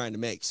weight they were trying to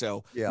make.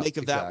 So make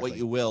of that what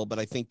you will. But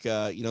I think,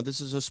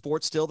 this is a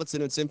sport still that's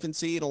in its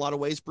infancy in a lot of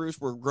ways, Bruce.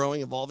 We're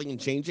growing, evolving, and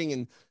changing.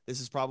 And this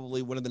is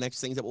probably one of the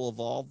next things that will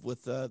evolve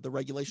with the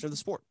regulation of the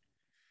sport.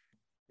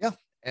 Yeah.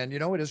 And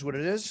it is what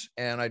it is.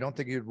 And I don't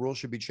think your rules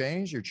should be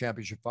changed. Your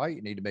championship fight,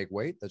 you need to make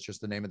weight. That's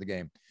just the name of the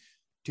game.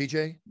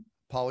 TJ,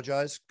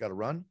 apologize. Got to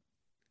run.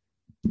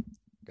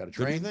 Got to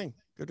train.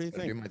 Good do you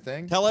think? Do my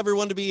thing. Tell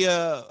everyone to be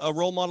a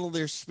role model of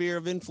their sphere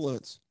of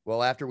influence.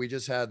 Well, after we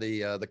just had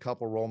the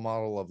couple role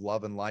model of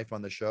love and life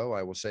on the show,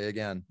 I will say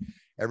again,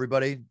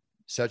 everybody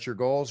set your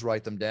goals,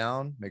 write them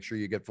down, make sure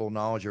you get full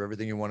knowledge of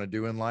everything you want to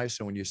do in life.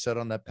 So when you set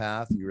on that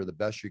path, you're the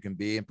best you can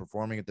be and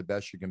performing at the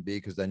best you can be,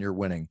 because then you're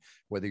winning.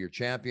 Whether you're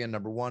champion,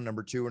 number 1,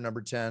 number 2, or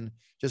number 10,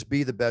 just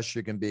be the best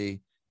you can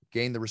be,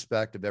 gain the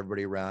respect of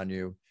everybody around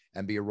you,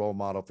 and be a role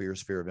model for your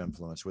sphere of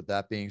influence. With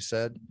that being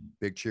said,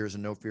 big cheers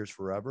and no fears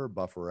forever.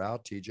 Buffer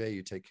out. TJ,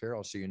 you take care.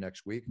 I'll see you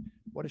next week.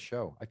 What a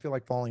show. I feel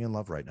like falling in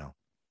love right now.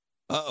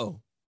 Uh-oh.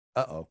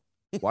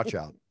 Watch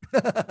out.